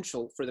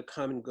 essential for the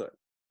common good.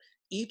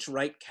 Each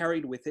right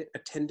carried with it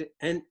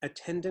an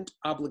attendant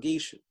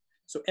obligation.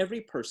 So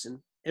every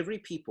person, every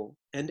people,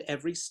 and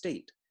every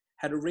state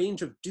had a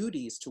range of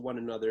duties to one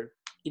another,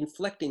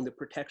 inflecting the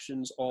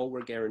protections all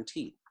were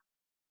guaranteed.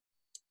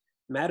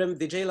 Madam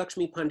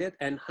Vijayalakshmi Pandit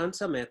and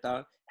Hansa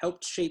Mehta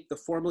helped shape the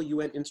formal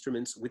UN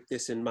instruments with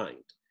this in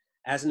mind.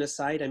 As an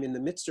aside, I'm in the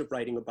midst of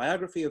writing a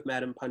biography of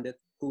Madam Pandit,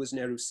 who was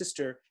Nehru's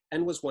sister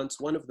and was once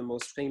one of the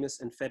most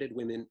famous and feted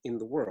women in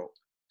the world.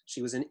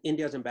 She was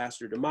India's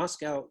ambassador to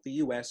Moscow, the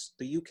US,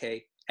 the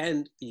UK,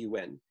 and the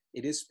UN.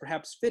 It is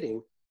perhaps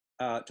fitting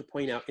to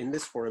point out in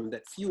this forum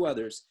that few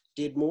others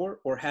did more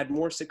or had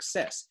more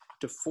success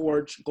to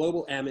forge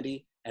global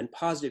amity and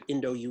positive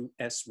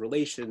Indo-US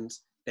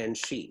relations than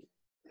she.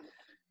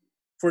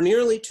 For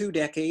nearly 2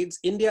 decades,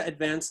 India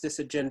advanced this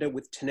agenda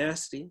with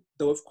tenacity,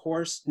 though of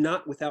course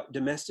not without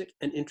domestic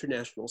and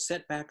international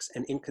setbacks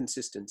and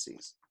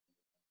inconsistencies.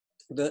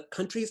 The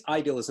country's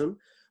idealism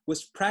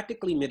was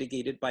practically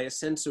mitigated by a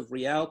sense of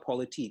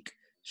realpolitik,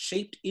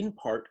 shaped in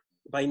part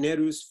by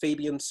Nehru's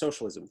Fabian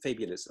socialism,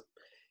 Fabianism.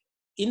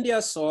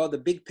 India saw the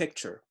big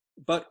picture,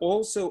 but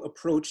also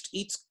approached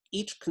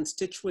each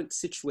constituent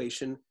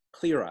situation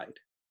clear-eyed.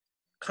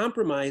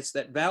 Compromise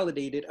that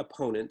validated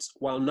opponents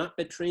while not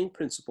betraying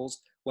principles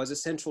was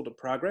essential to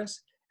progress,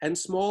 and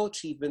small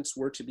achievements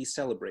were to be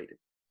celebrated.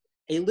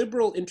 A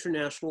liberal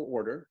international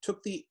order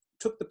took the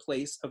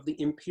place of the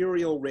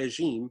imperial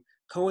regime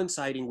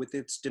coinciding with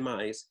its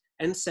demise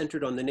and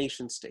centered on the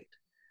nation state.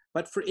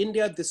 But for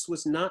India, this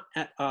was not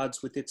at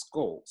odds with its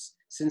goals,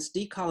 since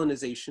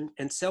decolonization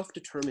and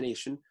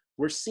self-determination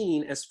were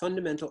seen as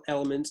fundamental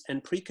elements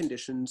and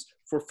preconditions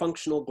for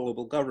functional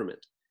global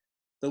government.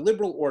 The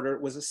liberal order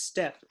was a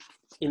step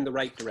in the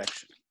right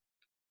direction.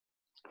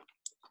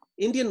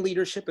 Indian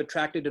leadership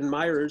attracted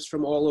admirers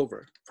from all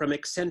over, from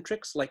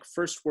eccentrics like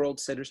first world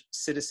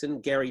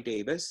citizen Gary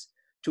Davis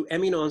to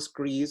eminence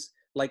grise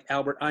like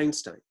Albert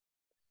Einstein.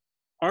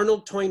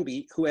 Arnold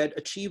Toynbee, who had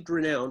achieved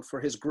renown for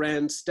his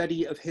grand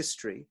study of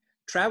history,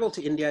 traveled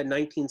to India in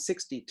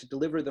 1960 to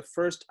deliver the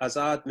first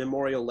Azad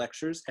Memorial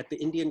Lectures at the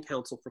Indian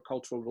Council for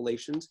Cultural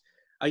Relations,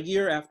 a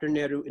year after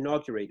Nehru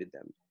inaugurated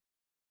them.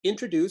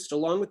 Introduced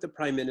along with the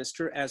Prime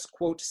Minister as,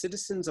 quote,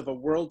 citizens of a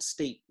world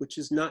state which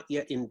is not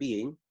yet in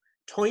being,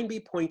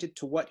 Toynbee pointed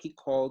to what he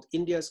called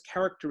India's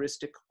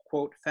characteristic,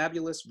 quote,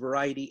 fabulous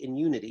variety in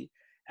unity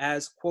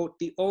as, quote,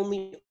 the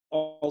only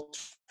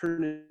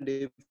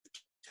alternative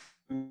to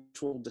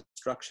mutual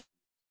destruction.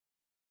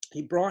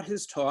 He brought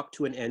his talk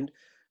to an end,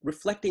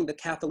 reflecting the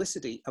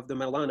Catholicity of the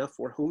Maulana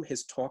for whom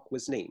his talk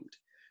was named.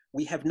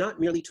 We have not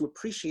merely to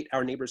appreciate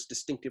our neighbors'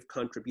 distinctive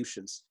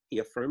contributions, he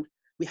affirmed.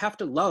 We have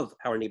to love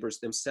our neighbors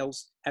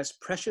themselves as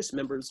precious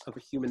members of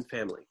a human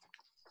family.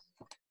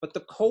 But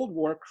the Cold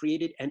War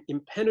created an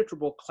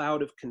impenetrable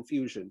cloud of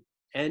confusion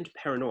and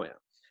paranoia.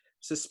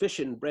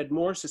 Suspicion bred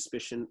more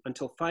suspicion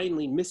until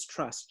finally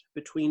mistrust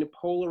between a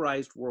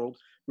polarized world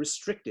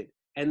restricted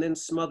and then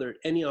smothered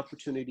any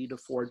opportunity to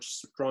forge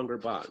stronger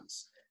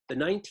bonds. the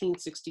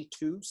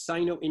 1962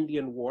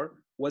 Sino-Indian War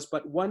was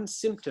but one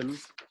symptom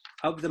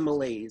of the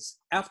malaise,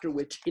 after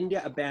which India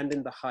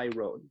abandoned the high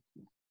road.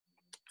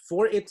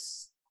 From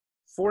its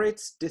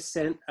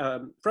descent,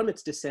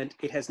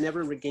 it has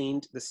never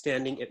regained the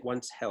standing it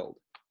once held.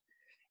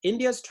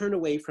 India's turn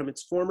away from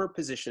its former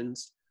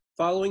positions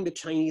following the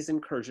Chinese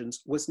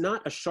incursions was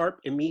not a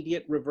sharp,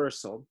 immediate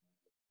reversal,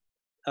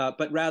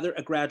 but rather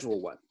a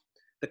gradual one.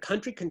 The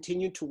country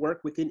continued to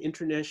work within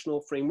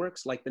international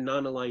frameworks like the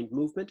non-aligned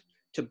movement,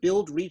 to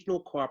build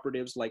regional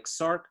cooperatives like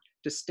SAARC,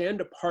 to stand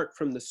apart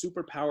from the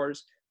superpowers,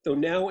 though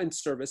now in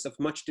service of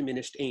much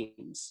diminished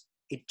aims.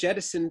 It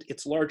jettisoned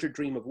its larger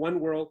dream of one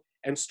world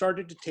and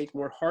started to take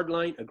more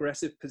hardline,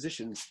 aggressive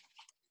positions,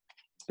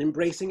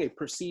 embracing a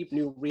perceived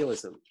new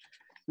realism.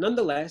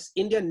 Nonetheless,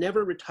 India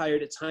never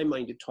retired its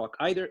high-minded talk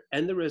either,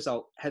 and the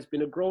result has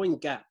been a growing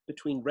gap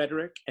between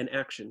rhetoric and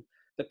action,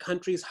 the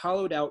country's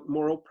hollowed out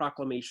moral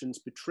proclamations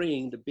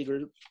betraying the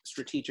bigger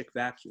strategic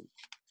vacuum.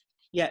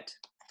 Yet,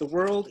 the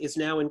world is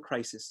now in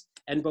crisis,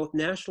 and both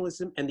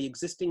nationalism and the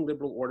existing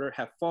liberal order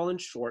have fallen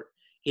short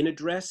in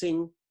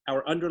addressing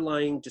our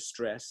underlying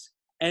distress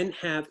and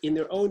have, in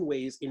their own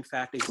ways, in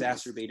fact,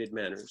 exacerbated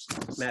matters.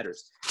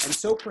 And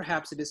so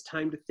perhaps it is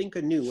time to think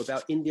anew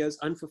about India's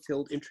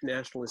unfulfilled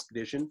internationalist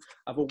vision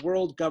of a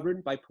world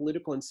governed by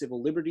political and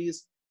civil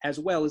liberties, as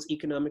well as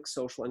economic,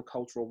 social, and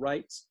cultural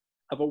rights,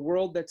 of a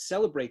world that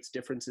celebrates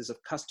differences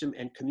of custom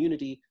and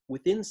community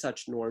within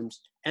such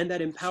norms, and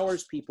that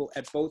empowers people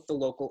at both the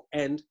local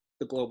and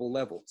the global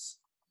levels.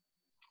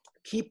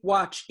 Keep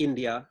watch,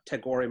 India,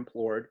 Tagore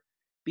implored.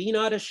 Be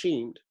not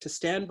ashamed to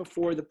stand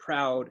before the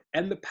proud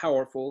and the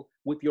powerful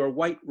with your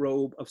white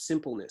robe of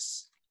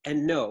simpleness,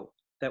 and know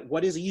that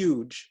what is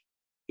huge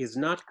is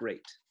not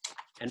great,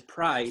 and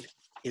pride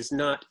is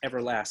not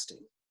everlasting.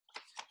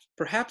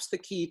 Perhaps the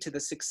key to the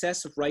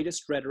success of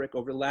rightist rhetoric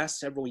over the last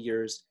several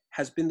years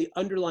has been the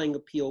underlying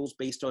appeals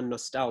based on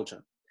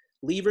nostalgia.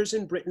 Leavers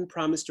in Britain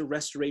promised a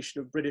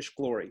restoration of British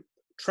glory.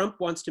 Trump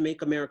wants to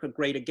make America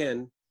great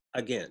again,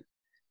 again.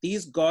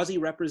 These gauzy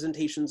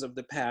representations of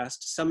the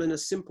past summon a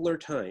simpler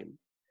time,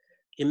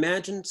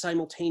 imagined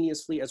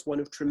simultaneously as one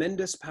of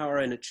tremendous power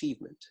and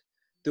achievement.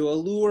 The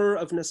allure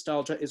of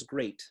nostalgia is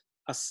great,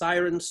 a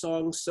siren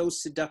song so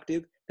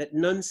seductive that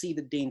none see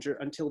the danger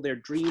until their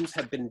dreams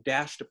have been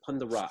dashed upon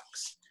the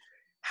rocks.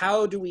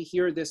 How do we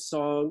hear this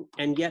song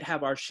and yet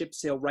have our ship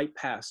sail right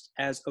past,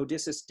 as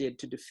Odysseus did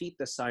to defeat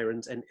the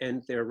sirens and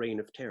end their reign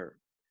of terror?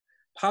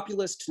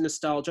 Populist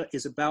nostalgia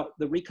is about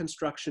the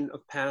reconstruction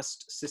of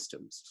past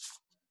systems.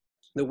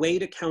 The way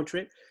to counter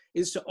it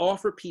is to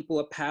offer people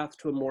a path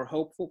to a more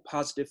hopeful,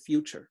 positive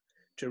future,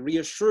 to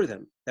reassure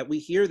them that we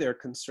hear their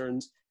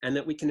concerns and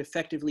that we can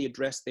effectively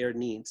address their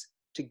needs,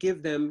 to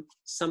give them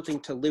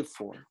something to live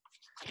for.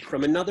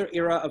 From another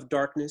era of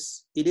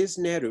darkness, it is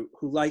Nehru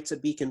who lights a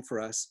beacon for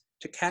us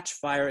to catch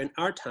fire in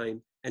our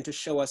time and to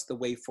show us the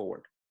way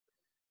forward.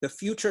 The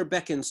future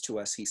beckons to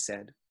us, he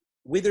said.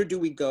 Whither do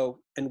we go,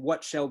 and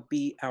what shall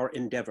be our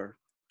endeavor?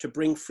 To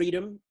bring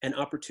freedom and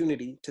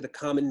opportunity to the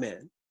common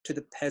man, to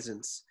the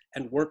peasants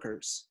and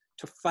workers,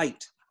 to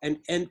fight and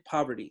end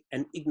poverty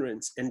and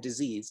ignorance and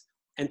disease,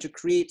 and to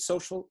create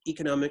social,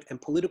 economic,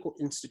 and political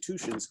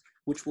institutions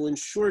which will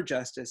ensure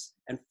justice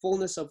and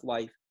fullness of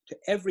life to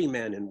every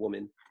man and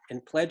woman,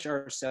 and pledge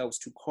ourselves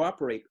to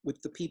cooperate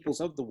with the peoples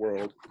of the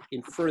world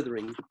in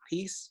furthering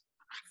peace,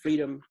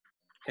 freedom,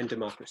 and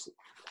democracy.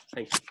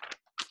 Thank you.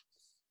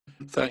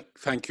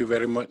 Thank you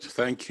very much.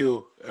 Thank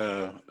you,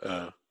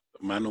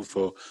 Manu,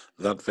 for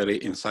that very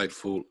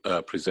insightful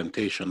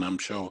presentation. I'm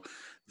sure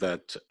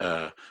that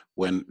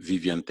when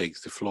Vivien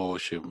takes the floor,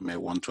 she may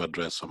want to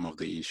address some of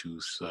the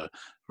issues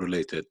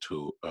related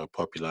to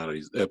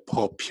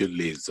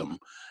populism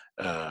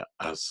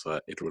as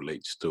it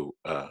relates to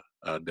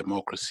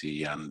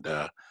democracy. And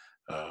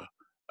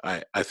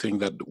I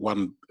think that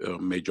one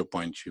major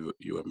point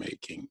you are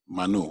making,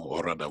 Manu,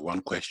 or rather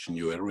one question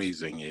you are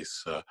raising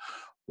is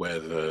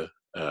whether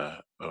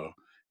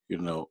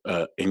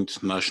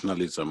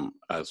internationalism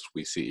as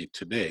we see it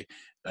today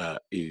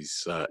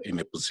is in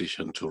a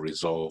position to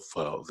resolve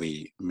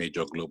the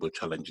major global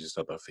challenges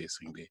that are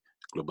facing the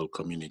global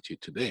community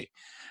today.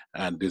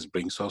 And this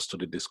brings us to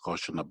the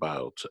discussion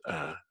about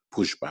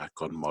pushback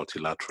on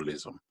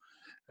multilateralism,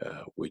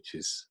 which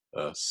is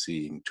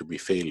seen to be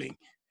failing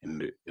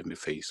in the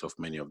face of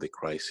many of the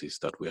crises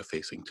that we are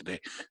facing today.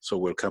 So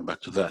we'll come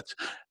back to that.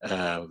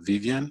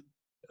 Vivien,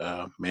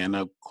 may I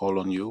now call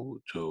on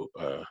you to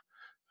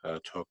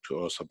talk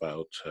to us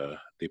about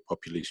the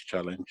populist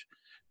challenge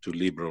to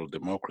liberal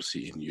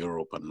democracy in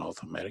Europe and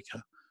North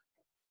America?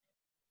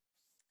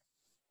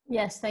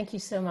 Yes, thank you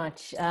so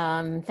much.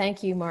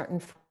 Thank you,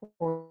 Martin,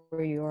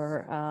 for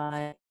your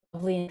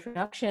lovely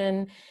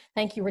introduction.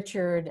 Thank you,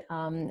 Richard,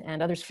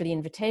 and others for the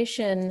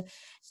invitation.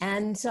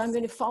 And so I'm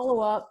going to follow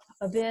up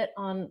a bit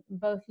on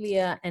both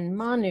Liah and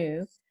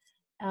Manu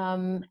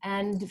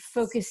and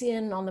focus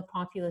in on the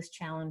populist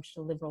challenge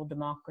to liberal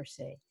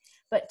democracy.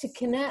 But to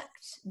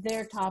connect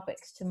their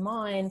topics to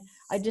mine,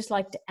 I'd just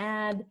like to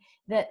add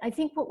that I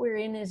think what we're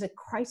in is a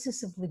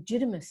crisis of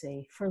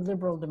legitimacy for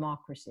liberal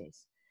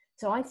democracies.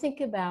 So I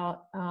think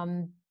about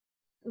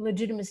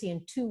legitimacy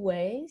in two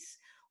ways.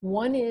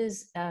 One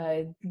is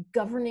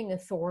governing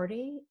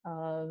authority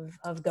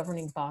of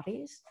governing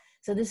bodies.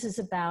 So this is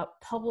about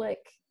public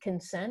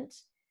consent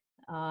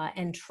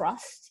and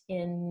trust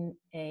in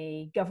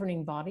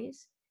governing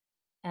bodies.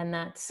 And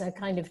that's a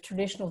kind of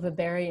traditional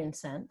Weberian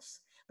sense.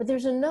 But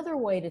there's another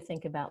way to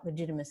think about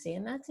legitimacy,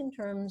 and that's in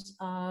terms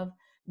of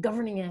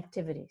governing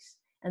activities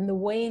and the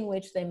way in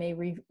which they may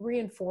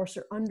reinforce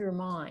or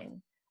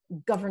undermine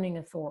governing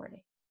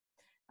authority.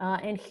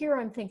 And here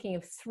I'm thinking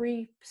of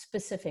three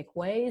specific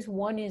ways.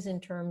 One is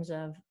in terms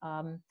of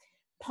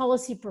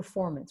policy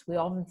performance. We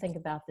often think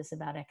about this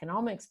about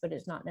economics, but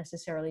it's not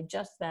necessarily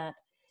just that.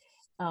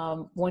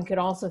 One could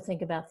also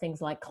think about things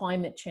like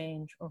climate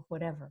change or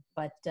whatever,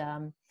 but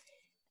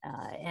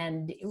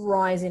and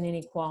rise in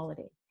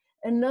inequality.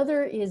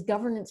 Another is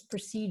governance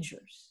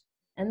procedures.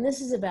 And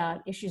this is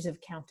about issues of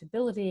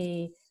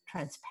accountability,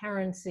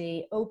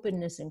 transparency,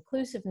 openness,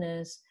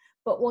 inclusiveness,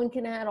 but one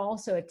can add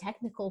also a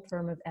technical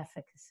term of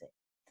efficacy.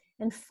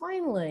 And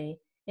finally,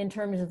 in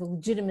terms of the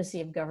legitimacy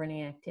of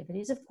governing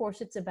activities, of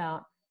course, it's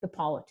about the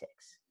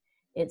politics.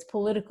 It's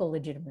political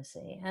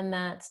legitimacy. And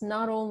that's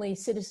not only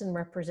citizen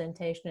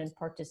representation and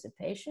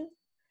participation,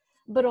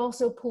 but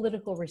also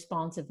political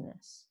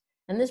responsiveness.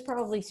 And this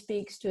probably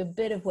speaks to a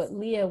bit of what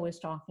Liah was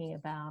talking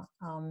about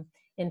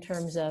in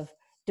terms of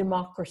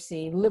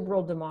democracy,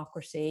 liberal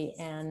democracy,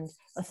 and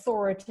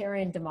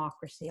authoritarian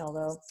democracy,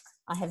 although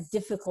I have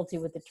difficulty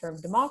with the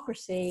term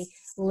democracy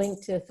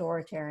linked to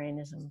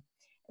authoritarianism.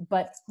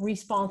 But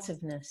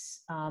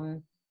responsiveness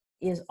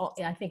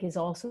I think, is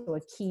also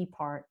a key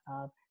part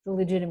of the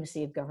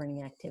legitimacy of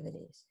governing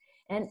activities.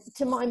 And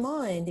to my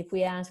mind, if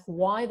we ask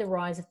why the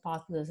rise of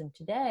populism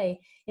today,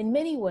 in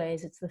many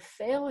ways, it's the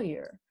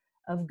failure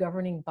of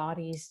governing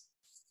bodies'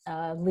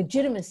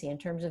 legitimacy in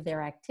terms of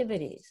their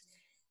activities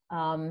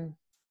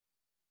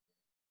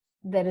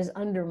that is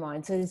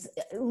undermined. So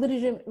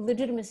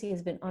legitimacy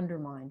has been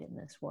undermined in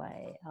this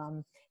way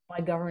by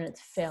governance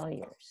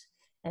failures,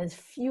 and has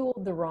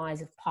fueled the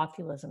rise of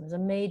populism as a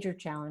major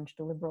challenge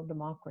to liberal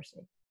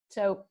democracy.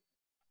 So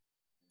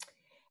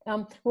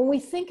when we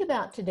think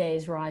about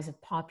today's rise of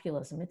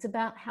populism, it's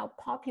about how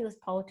populist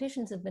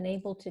politicians have been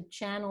able to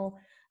channel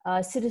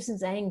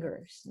citizens'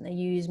 angers. And they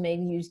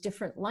maybe use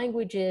different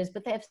languages,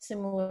 but they have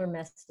similar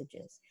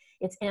messages.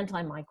 It's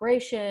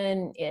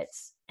anti-migration,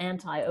 it's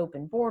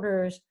anti-open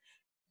borders,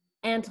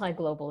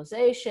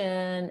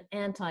 anti-globalization,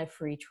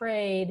 anti-free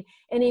trade.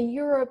 And in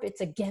Europe,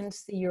 it's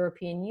against the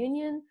European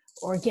Union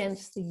or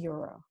against the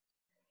euro.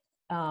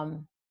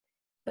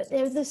 But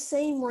they're the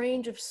same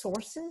range of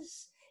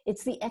sources.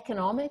 It's the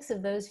economics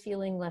of those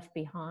feeling left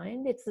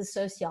behind. It's the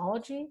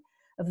sociology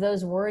of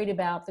those worried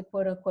about the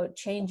quote unquote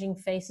changing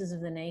faces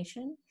of the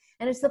nation.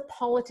 And it's the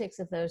politics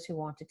of those who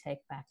want to take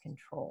back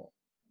control.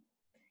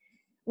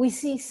 We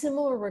see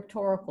similar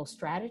rhetorical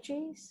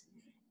strategies,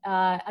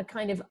 a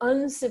kind of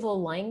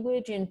uncivil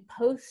language in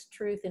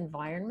post-truth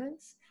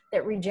environments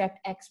that reject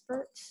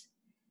experts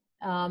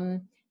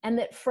and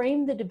that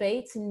frame the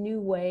debates in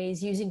new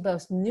ways using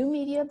both new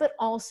media, but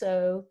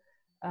also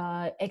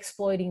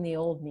exploiting the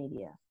old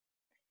media.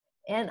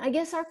 And I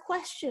guess our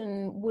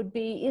question would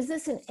be, is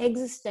this an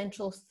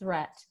existential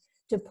threat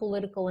to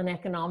political and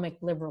economic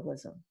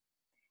liberalism?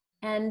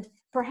 And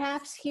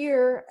perhaps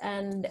here,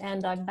 and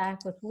I'm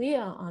back with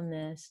Liah on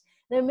this,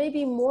 there may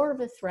be more of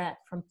a threat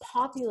from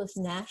populist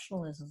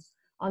nationalism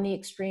on the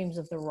extremes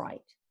of the right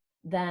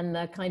than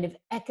the kind of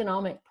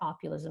economic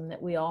populism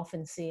that we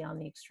often see on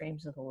the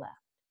extremes of the left.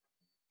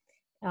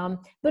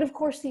 But of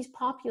course, these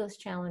populist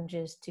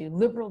challenges to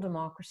liberal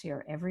democracy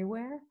are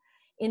everywhere.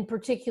 In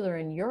particular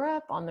in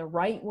Europe, on the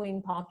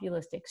right-wing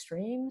populist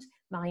extremes,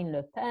 Marine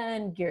Le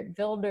Pen, Geert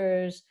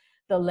Wilders,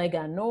 the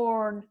Lega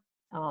Nord,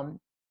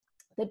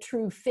 the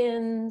True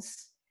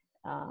Finns,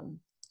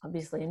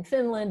 obviously in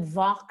Finland,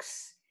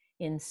 Vox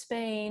in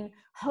Spain,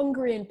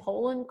 Hungary and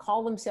Poland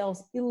call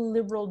themselves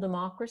illiberal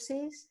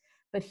democracies,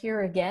 but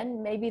here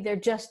again, maybe they're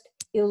just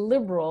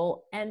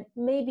illiberal and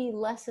maybe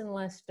less and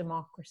less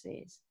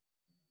democracies,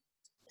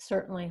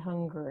 certainly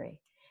Hungary.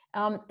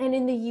 And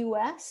in the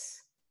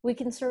US, we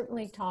can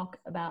certainly talk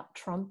about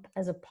Trump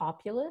as a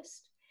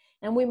populist,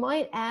 and we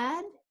might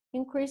add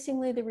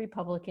increasingly the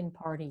Republican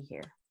Party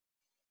here.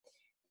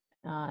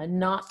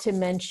 Not to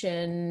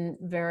mention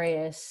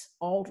various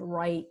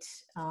alt-right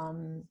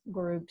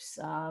groups,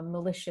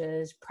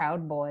 militias,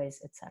 Proud Boys,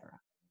 etc.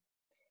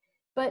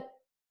 But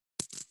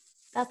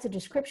that's a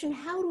description.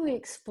 How do we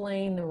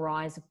explain the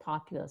rise of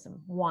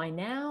populism? Why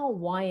now?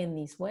 Why in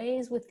these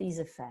ways with these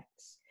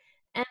effects?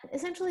 And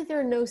essentially, there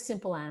are no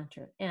simple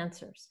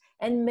answers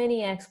and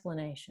many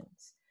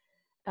explanations.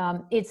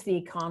 It's the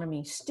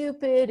economy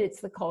stupid, it's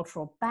the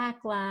cultural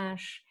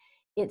backlash,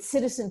 it's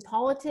citizen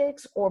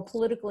politics or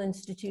political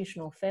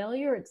institutional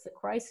failure, it's the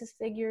crisis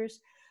figures.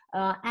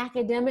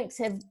 Academics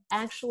have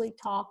actually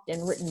talked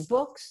and written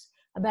books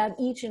about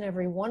each and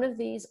every one of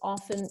these,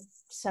 often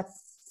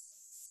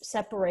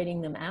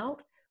separating them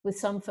out, with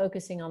some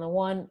focusing on the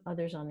one,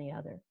 others on the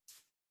other.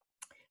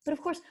 But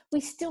of course, we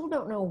still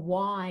don't know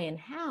why and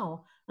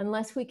how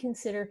unless we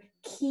consider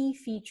key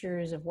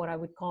features of what I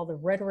would call the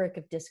rhetoric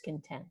of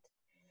discontent.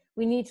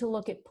 We need to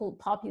look at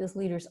populist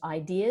leaders'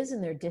 ideas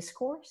and their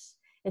discourse.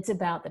 It's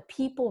about the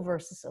people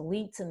versus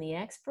elites and the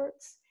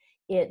experts.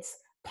 It's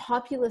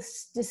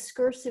populist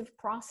discursive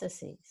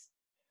processes,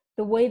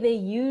 the way they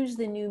use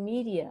the new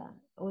media,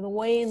 or the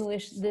way in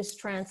which this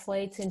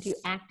translates into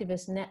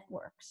activist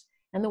networks,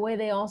 and the way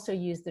they also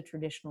use the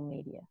traditional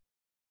media.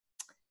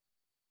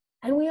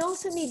 And we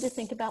also need to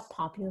think about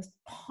populist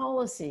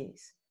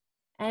policies.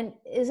 And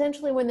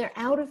essentially, when they're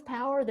out of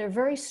power, they're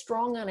very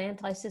strong on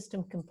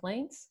anti-system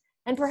complaints,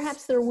 and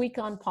perhaps they're weak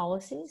on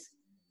policies.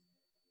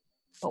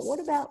 But what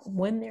about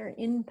when they're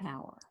in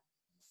power?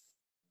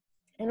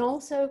 And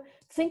also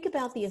think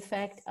about the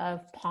effect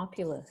of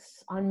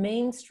populists on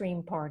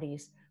mainstream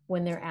parties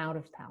when they're out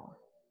of power.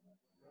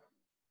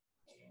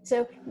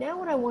 So now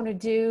what I want to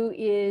do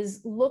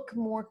is look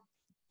more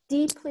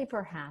deeply,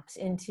 perhaps,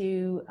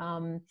 into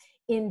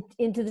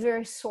the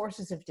various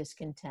sources of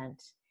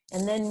discontent,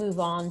 and then move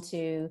on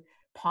to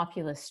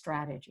populist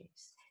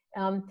strategies.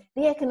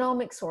 The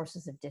economic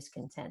sources of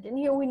discontent. And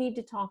here we need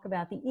to talk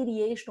about the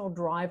ideational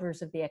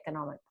drivers of the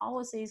economic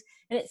policies.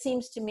 And it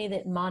seems to me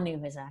that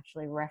Manu has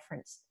actually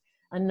referenced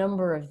a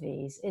number of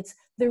these. It's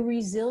the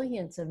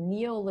resilience of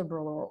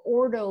neoliberal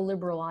or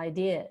ordoliberal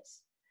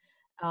ideas,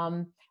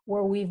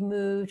 where we've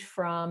moved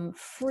from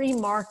free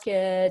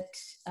market,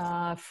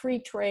 free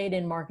trade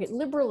and market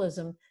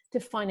liberalism to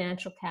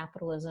financial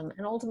capitalism,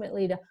 and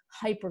ultimately to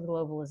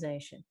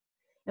hyperglobalization.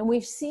 And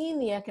we've seen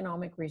the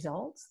economic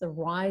results, the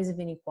rise of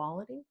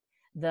inequality,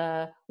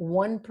 the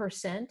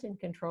 1% in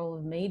control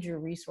of major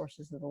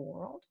resources of the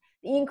world,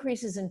 the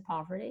increases in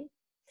poverty,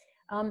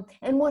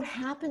 and what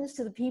happens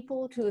to the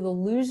people, to the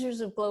losers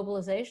of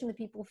globalization, the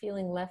people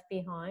feeling left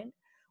behind.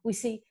 We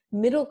see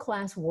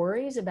middle-class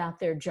worries about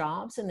their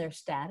jobs and their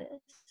status.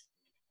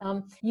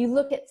 You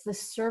look at the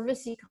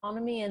service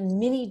economy and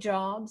mini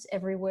jobs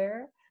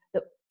everywhere,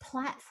 the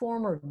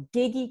platform or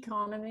gig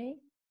economy,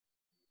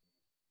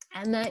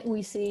 and that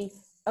we see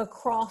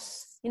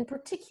across, in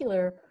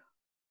particular,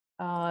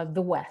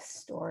 the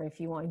West, or if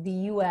you want, the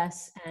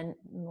US and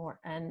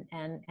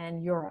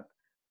Europe,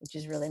 which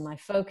is really my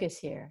focus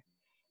here.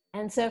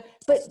 And so,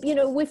 but you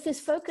know, with this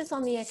focus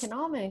on the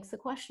economics, the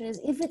question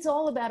is, if it's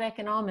all about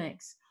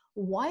economics,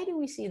 why do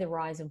we see the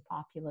rise of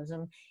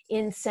populism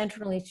in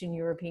Central and Eastern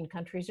European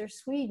countries or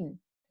Sweden,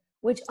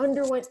 which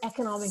underwent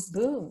economic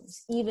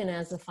booms even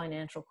as the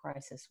financial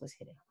crisis was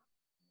hitting?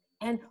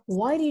 And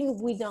why do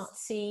we not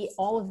see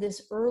all of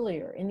this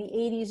earlier in the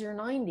 80s or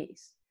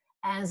 90s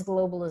as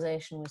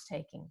globalization was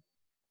taking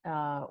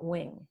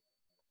wing?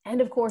 And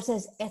of course,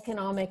 as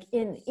economic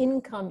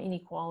income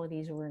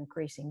inequalities were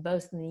increasing,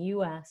 both in the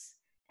US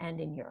and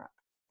in Europe.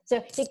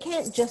 So it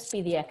can't just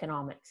be the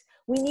economics.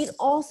 We need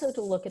also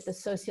to look at the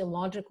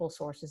sociological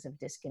sources of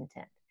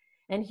discontent.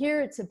 And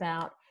here it's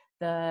about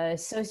the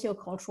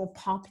sociocultural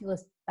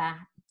populist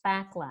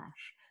backlash.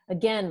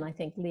 Again, I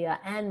think Liah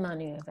and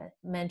Manu have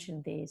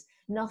mentioned these.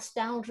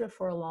 Nostalgia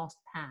for a lost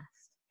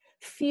past,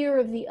 fear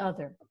of the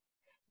other,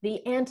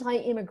 the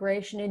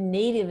anti-immigration and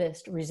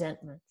nativist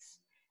resentments,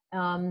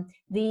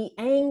 the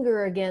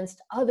anger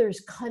against others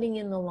cutting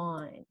in the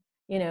line,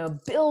 you know,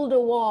 build a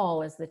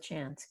wall as the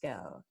chants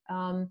go,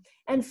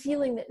 and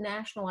feeling that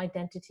national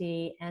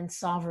identity and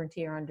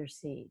sovereignty are under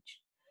siege.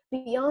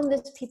 Beyond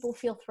this, people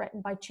feel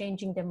threatened by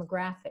changing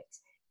demographics.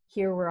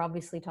 Here we're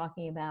obviously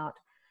talking about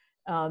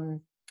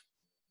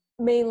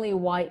mainly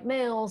white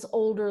males,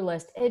 older,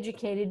 less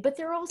educated, but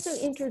there are also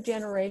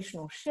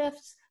intergenerational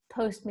shifts,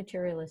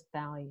 post-materialist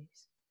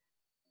values.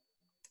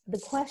 The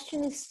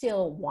question is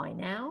still, why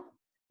now?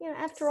 You know,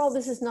 after all,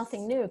 this is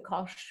nothing new.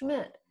 Carl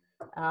Schmitt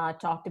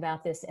talked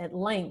about this at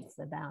length,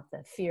 about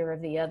the fear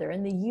of the other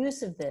and the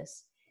use of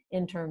this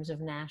in terms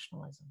of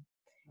nationalism.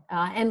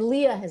 And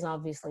Liah has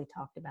obviously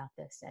talked about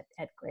this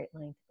at great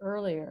length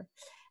earlier.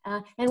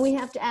 And we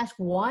have to ask,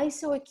 why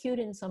so acute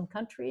in some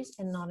countries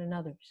and not in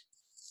others?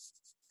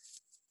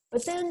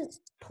 But then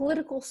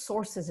political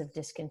sources of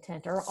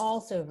discontent are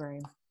also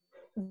very,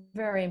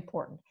 very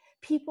important.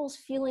 People's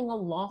feeling a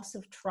loss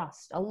of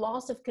trust, a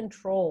loss of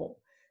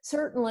control,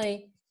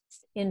 certainly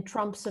in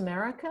Trump's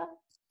America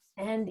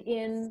and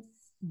in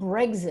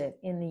Brexit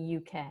in the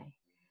UK.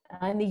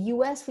 In the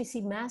US, we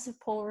see massive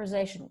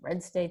polarization,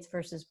 red states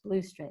versus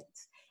blue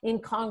states. In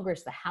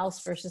Congress, the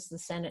House versus the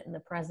Senate and the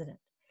President.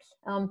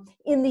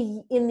 In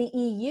the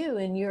EU,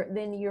 in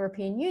the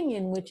European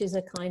Union, which is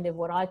a kind of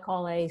what I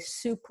call a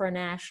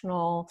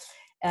supranational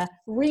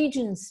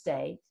region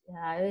state.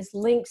 This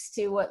links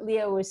to what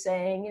Liah was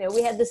saying. You know,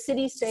 we had the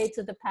city-states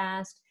of the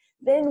past,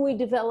 then we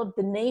developed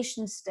the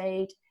nation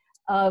state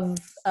of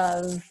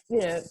the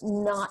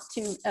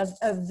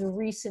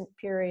recent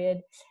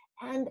period.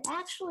 And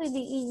actually the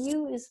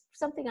EU is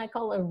something I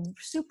call a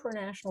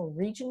supranational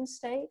region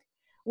state,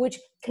 which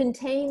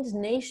contains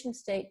nation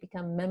state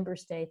become member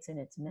states in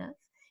its myth.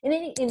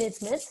 in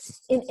its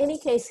midst. In any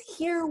case,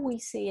 here we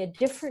see a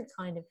different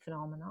kind of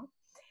phenomenon.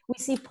 We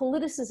see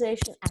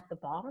politicization at the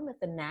bottom, at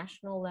the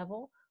national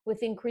level,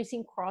 with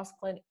increasing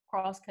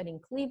cross-cutting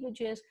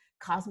cleavages,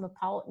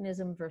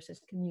 cosmopolitanism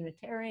versus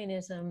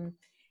communitarianism,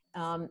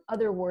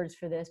 other words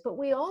for this. But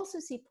we also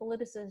see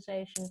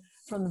politicization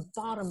from the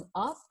bottom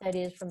up, that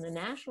is, from the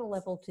national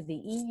level to the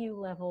EU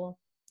level,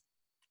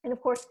 and of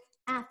course,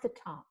 at the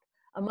top,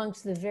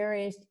 amongst the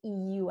various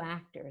EU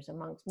actors,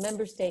 amongst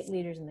member state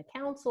leaders in the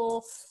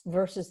council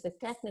versus the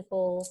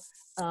technical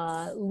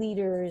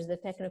leaders, the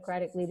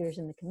technocratic leaders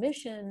in the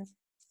Commission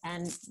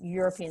and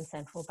European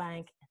Central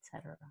Bank,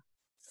 etc.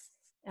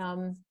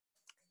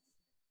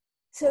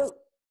 So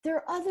there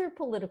are other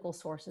political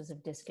sources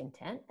of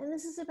discontent, and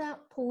this is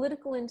about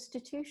political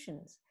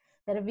institutions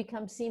that have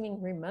become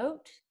seeming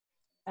remote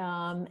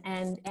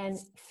and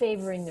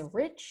favoring the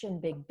rich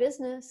and big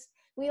business.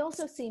 We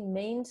also see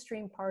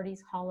mainstream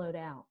parties hollowed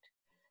out.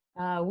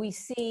 We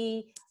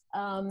see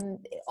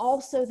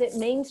also that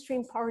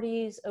mainstream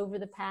parties over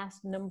the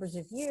past numbers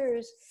of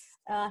years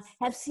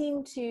have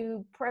seemed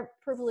to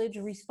privilege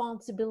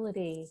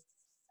responsibility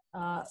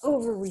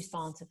over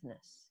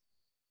responsiveness.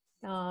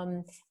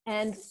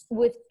 And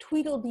with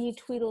Tweedledee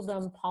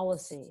Tweedledum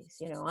policies,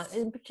 you know,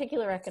 in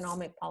particular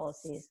economic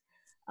policies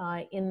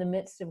in the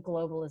midst of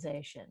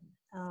globalization.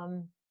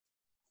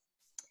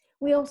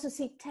 We also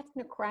see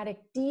technocratic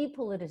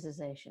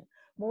depoliticization,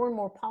 more and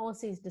more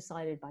policies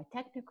decided by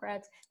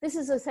technocrats. This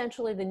is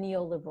essentially the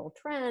neoliberal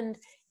trend,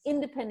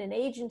 independent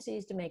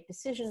agencies to make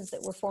decisions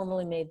that were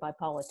formerly made by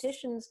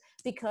politicians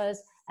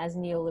because, as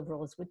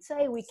neoliberals would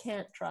say, we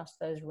can't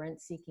trust those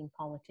rent-seeking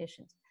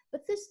politicians.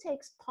 But this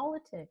takes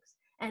politics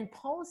and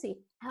policy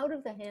out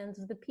of the hands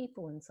of the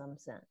people in some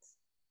sense.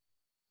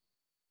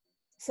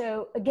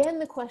 So again,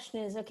 the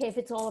question is, okay, if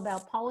it's all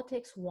about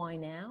politics, why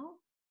now?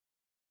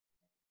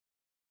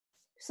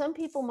 Some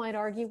people might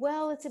argue,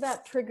 well, it's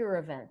about trigger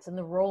events and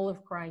the role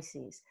of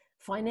crises,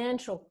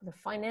 the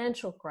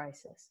financial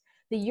crisis,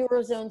 the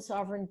Eurozone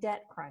sovereign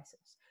debt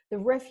crisis, the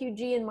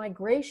refugee and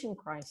migration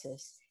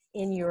crisis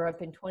in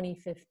Europe in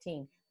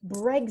 2015,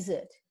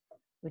 Brexit,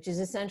 which is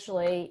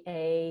essentially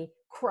a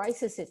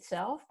crisis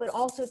itself, but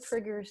also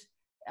triggers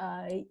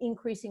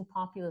increasing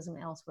populism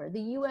elsewhere,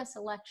 the US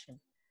election,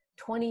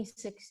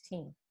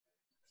 2016.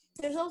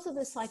 There's also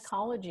the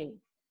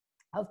psychology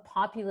of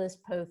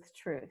populist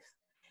post-truth.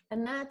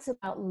 And that's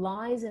about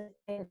lies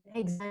and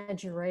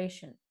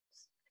exaggerations.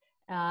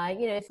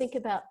 You know, think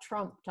about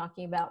Trump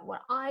talking about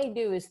what I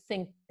do is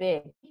think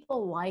big.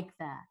 People like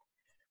that.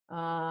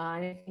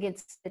 I think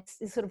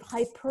it's sort of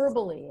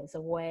hyperbole as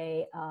a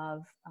way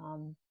of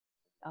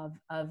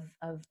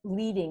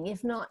leading,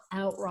 if not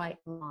outright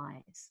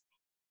lies.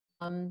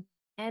 And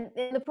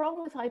the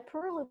problem with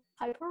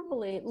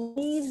hyperbole, it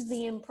leaves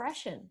the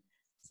impression,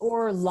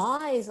 or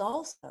lies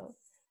also.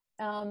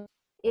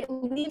 It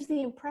leaves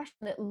the impression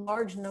that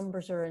large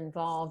numbers are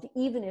involved,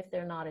 even if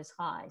they're not as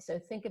high. So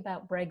think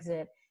about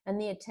Brexit and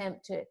the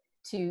attempt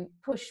to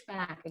push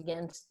back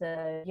against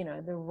the, you know,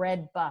 the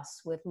red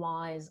bus with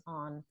lies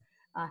on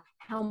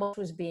how much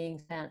was being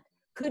spent,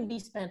 could be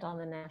spent on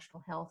the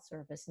National Health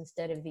Service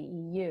instead of the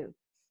EU.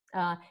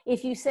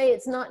 If you say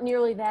it's not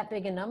nearly that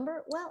big a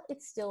number, well,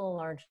 it's still a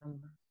large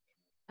number.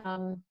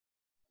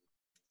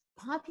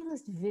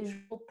 Populist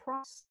visual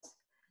process.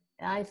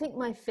 I think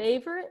my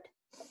favorite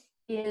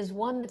is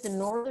one that the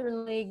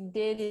Northern League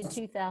did in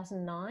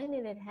 2009,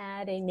 and it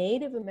had a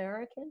Native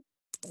American,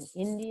 an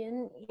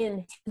Indian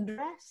in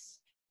headdress,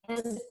 and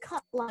the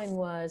cut line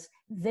was,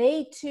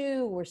 they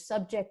too were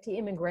subject to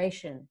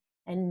immigration,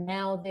 and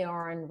now they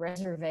are on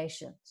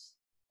reservations.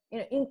 You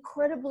know,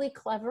 incredibly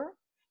clever,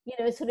 you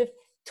know, sort of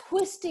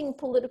twisting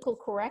political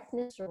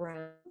correctness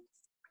around.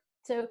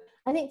 So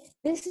I think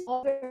this is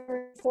all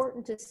very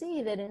important to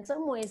see that in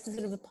some ways, the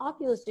sort of the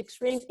populist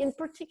extremes, in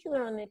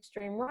particular on the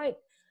extreme right,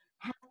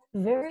 have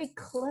very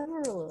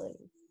cleverly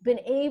been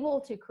able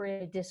to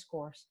create a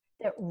discourse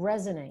that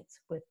resonates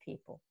with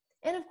people.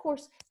 And of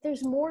course,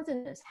 there's more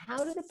than this.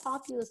 How do the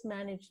populists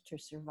manage to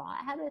survive?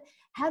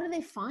 How do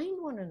they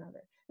find one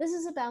another? This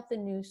is about the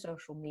new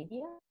social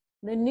media.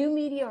 The new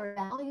media are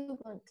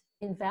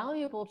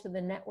invaluable to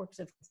the networks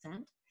of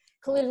consent.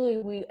 Clearly,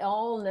 we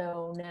all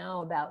know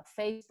now about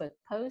Facebook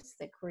posts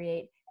that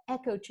create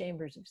echo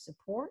chambers of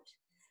support.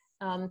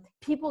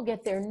 People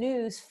get their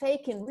news,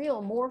 fake and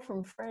real, more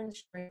from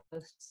friends sharing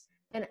posts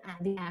than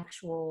the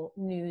actual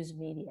news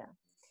media.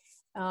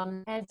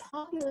 And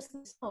populists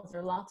themselves,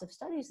 there are lots of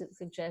studies that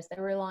suggest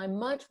they rely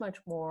much, much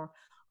more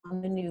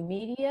on the new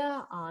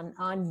media, on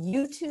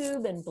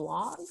YouTube and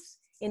blogs,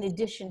 in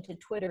addition to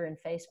Twitter and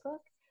Facebook,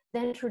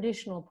 than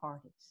traditional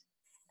parties.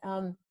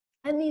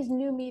 And these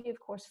new media, of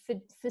course,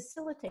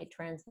 facilitate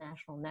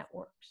transnational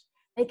networks.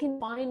 They can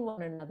find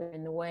one another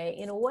in a way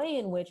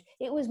in which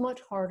it was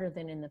much harder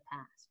than in the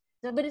past.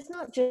 So, but it's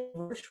not just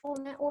virtual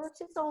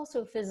networks, it's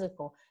also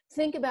physical.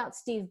 Think about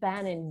Steve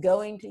Bannon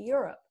going to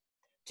Europe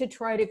to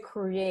try to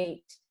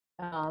create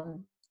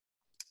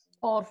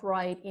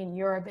alt-right in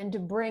Europe and to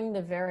bring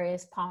the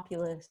various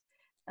populist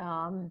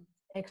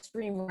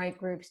extreme right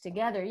groups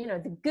together. You know,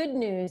 the good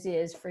news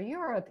is for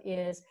Europe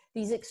is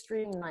these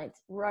extreme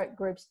right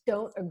groups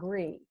don't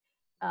agree.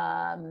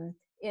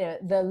 You know,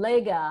 the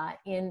Lega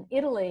in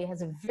Italy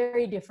has a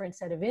very different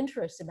set of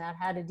interests about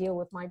how to deal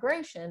with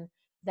migration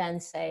than,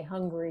 say,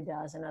 Hungary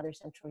does and other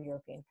Central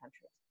European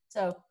countries.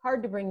 So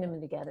hard to bring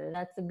them together.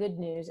 That's the good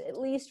news, at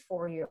least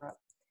for Europe,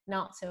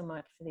 not so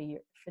much for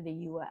the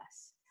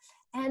US.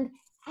 And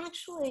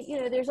actually, you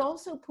know, there's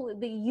also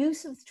the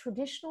use of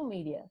traditional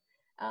media.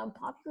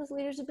 Populist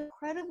leaders have been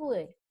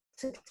incredibly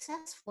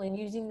successful in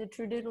using the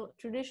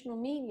traditional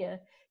media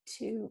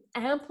to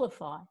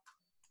amplify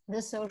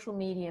the social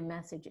media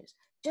messages.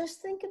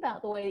 Just think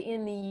about the way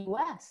in the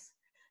US,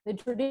 the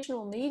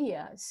traditional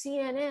media,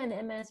 CNN,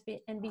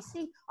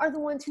 MSNBC, are the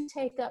ones who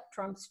take up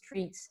Trump's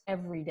tweets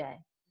every day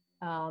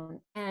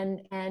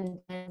and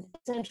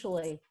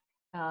essentially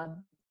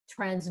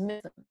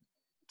transmit them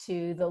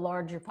to the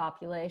larger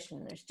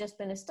population. There's just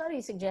been a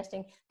study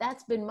suggesting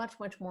that's been much,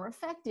 much more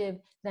effective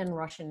than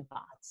Russian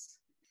bots.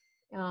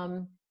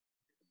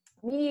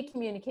 Media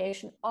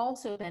communication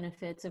also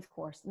benefits, of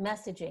course,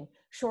 messaging.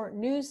 Short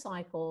news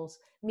cycles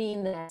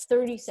mean that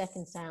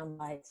 30-second sound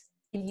bites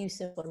give you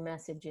simpler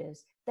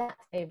messages. That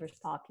favors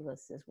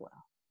populists as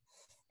well.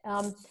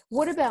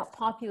 What about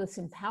populists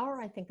in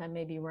power? I think I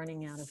may be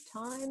running out of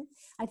time.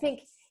 I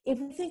think if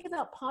we think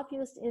about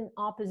populists in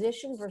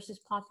opposition versus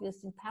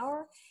populists in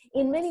power,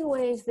 in many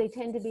ways they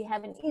tend to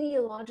have an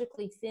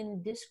ideologically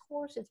thin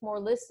discourse. It's more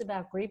lists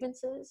about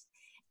grievances.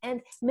 And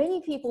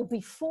many people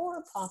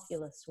before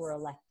populists were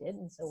elected,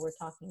 and so we're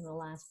talking in the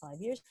last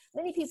 5 years,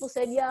 many people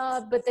said, yeah,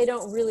 but they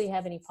don't really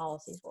have any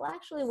policies. Well,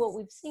 actually what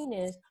we've seen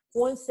is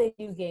once they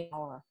do gain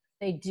power,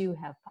 they do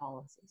have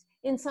policies.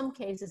 In some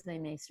cases, they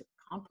may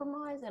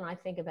compromise, and I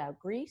think about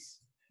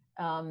Greece,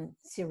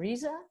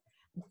 Syriza,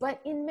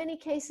 but in many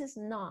cases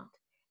not.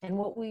 And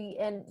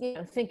you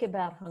know, think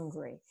about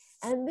Hungary.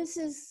 And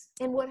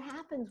what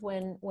happens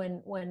when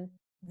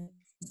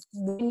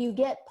you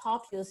get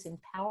populists in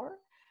power,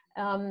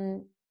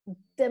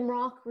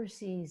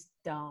 democracies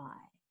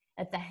die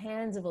at the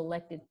hands of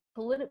elected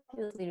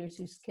political leaders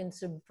who can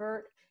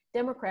subvert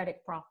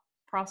democratic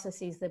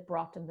processes that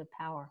brought them to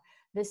power.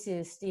 This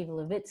is Steve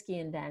Levitsky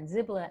and Dan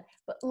Ziblatt,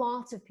 but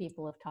lots of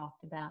people have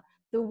talked about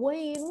the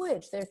way in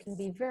which there can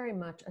be very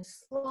much a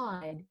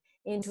slide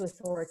into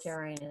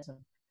authoritarianism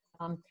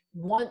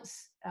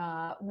once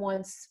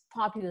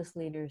populist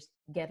leaders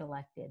get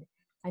elected.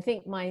 I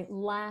think my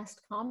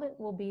last comment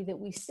will be that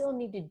we still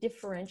need to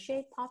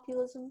differentiate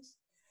populisms,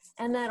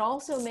 and that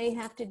also may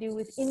have to do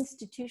with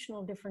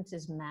institutional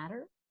differences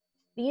matter.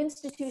 The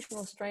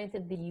institutional strength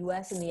of the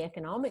US in the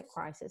economic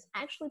crisis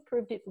actually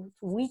proved its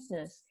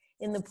weakness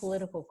in the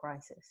political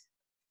crisis.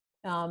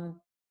 Trump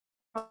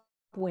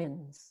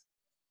wins.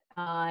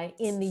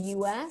 In the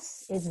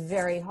US, it's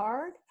very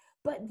hard,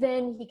 but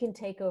then he can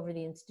take over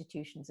the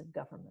institutions of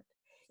government.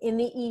 In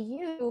the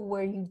EU,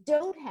 where you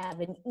don't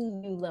have an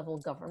EU-level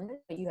government,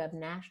 but you have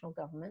national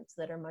governments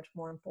that are much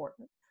more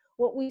important,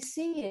 what we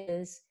see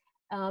is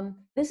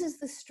this is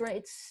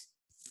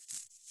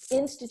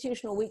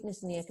institutional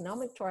weakness in the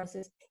economic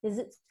crisis is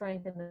its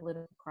strength in the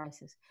political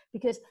crisis,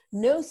 because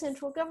no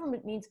central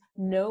government means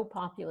no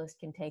populist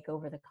can take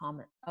over the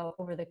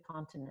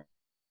continent.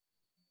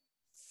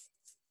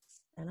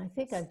 And I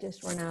think I've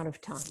just run out of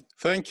time.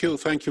 Thank you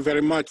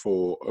very much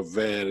for a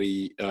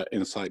very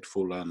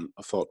insightful and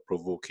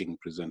thought-provoking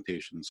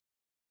presentations.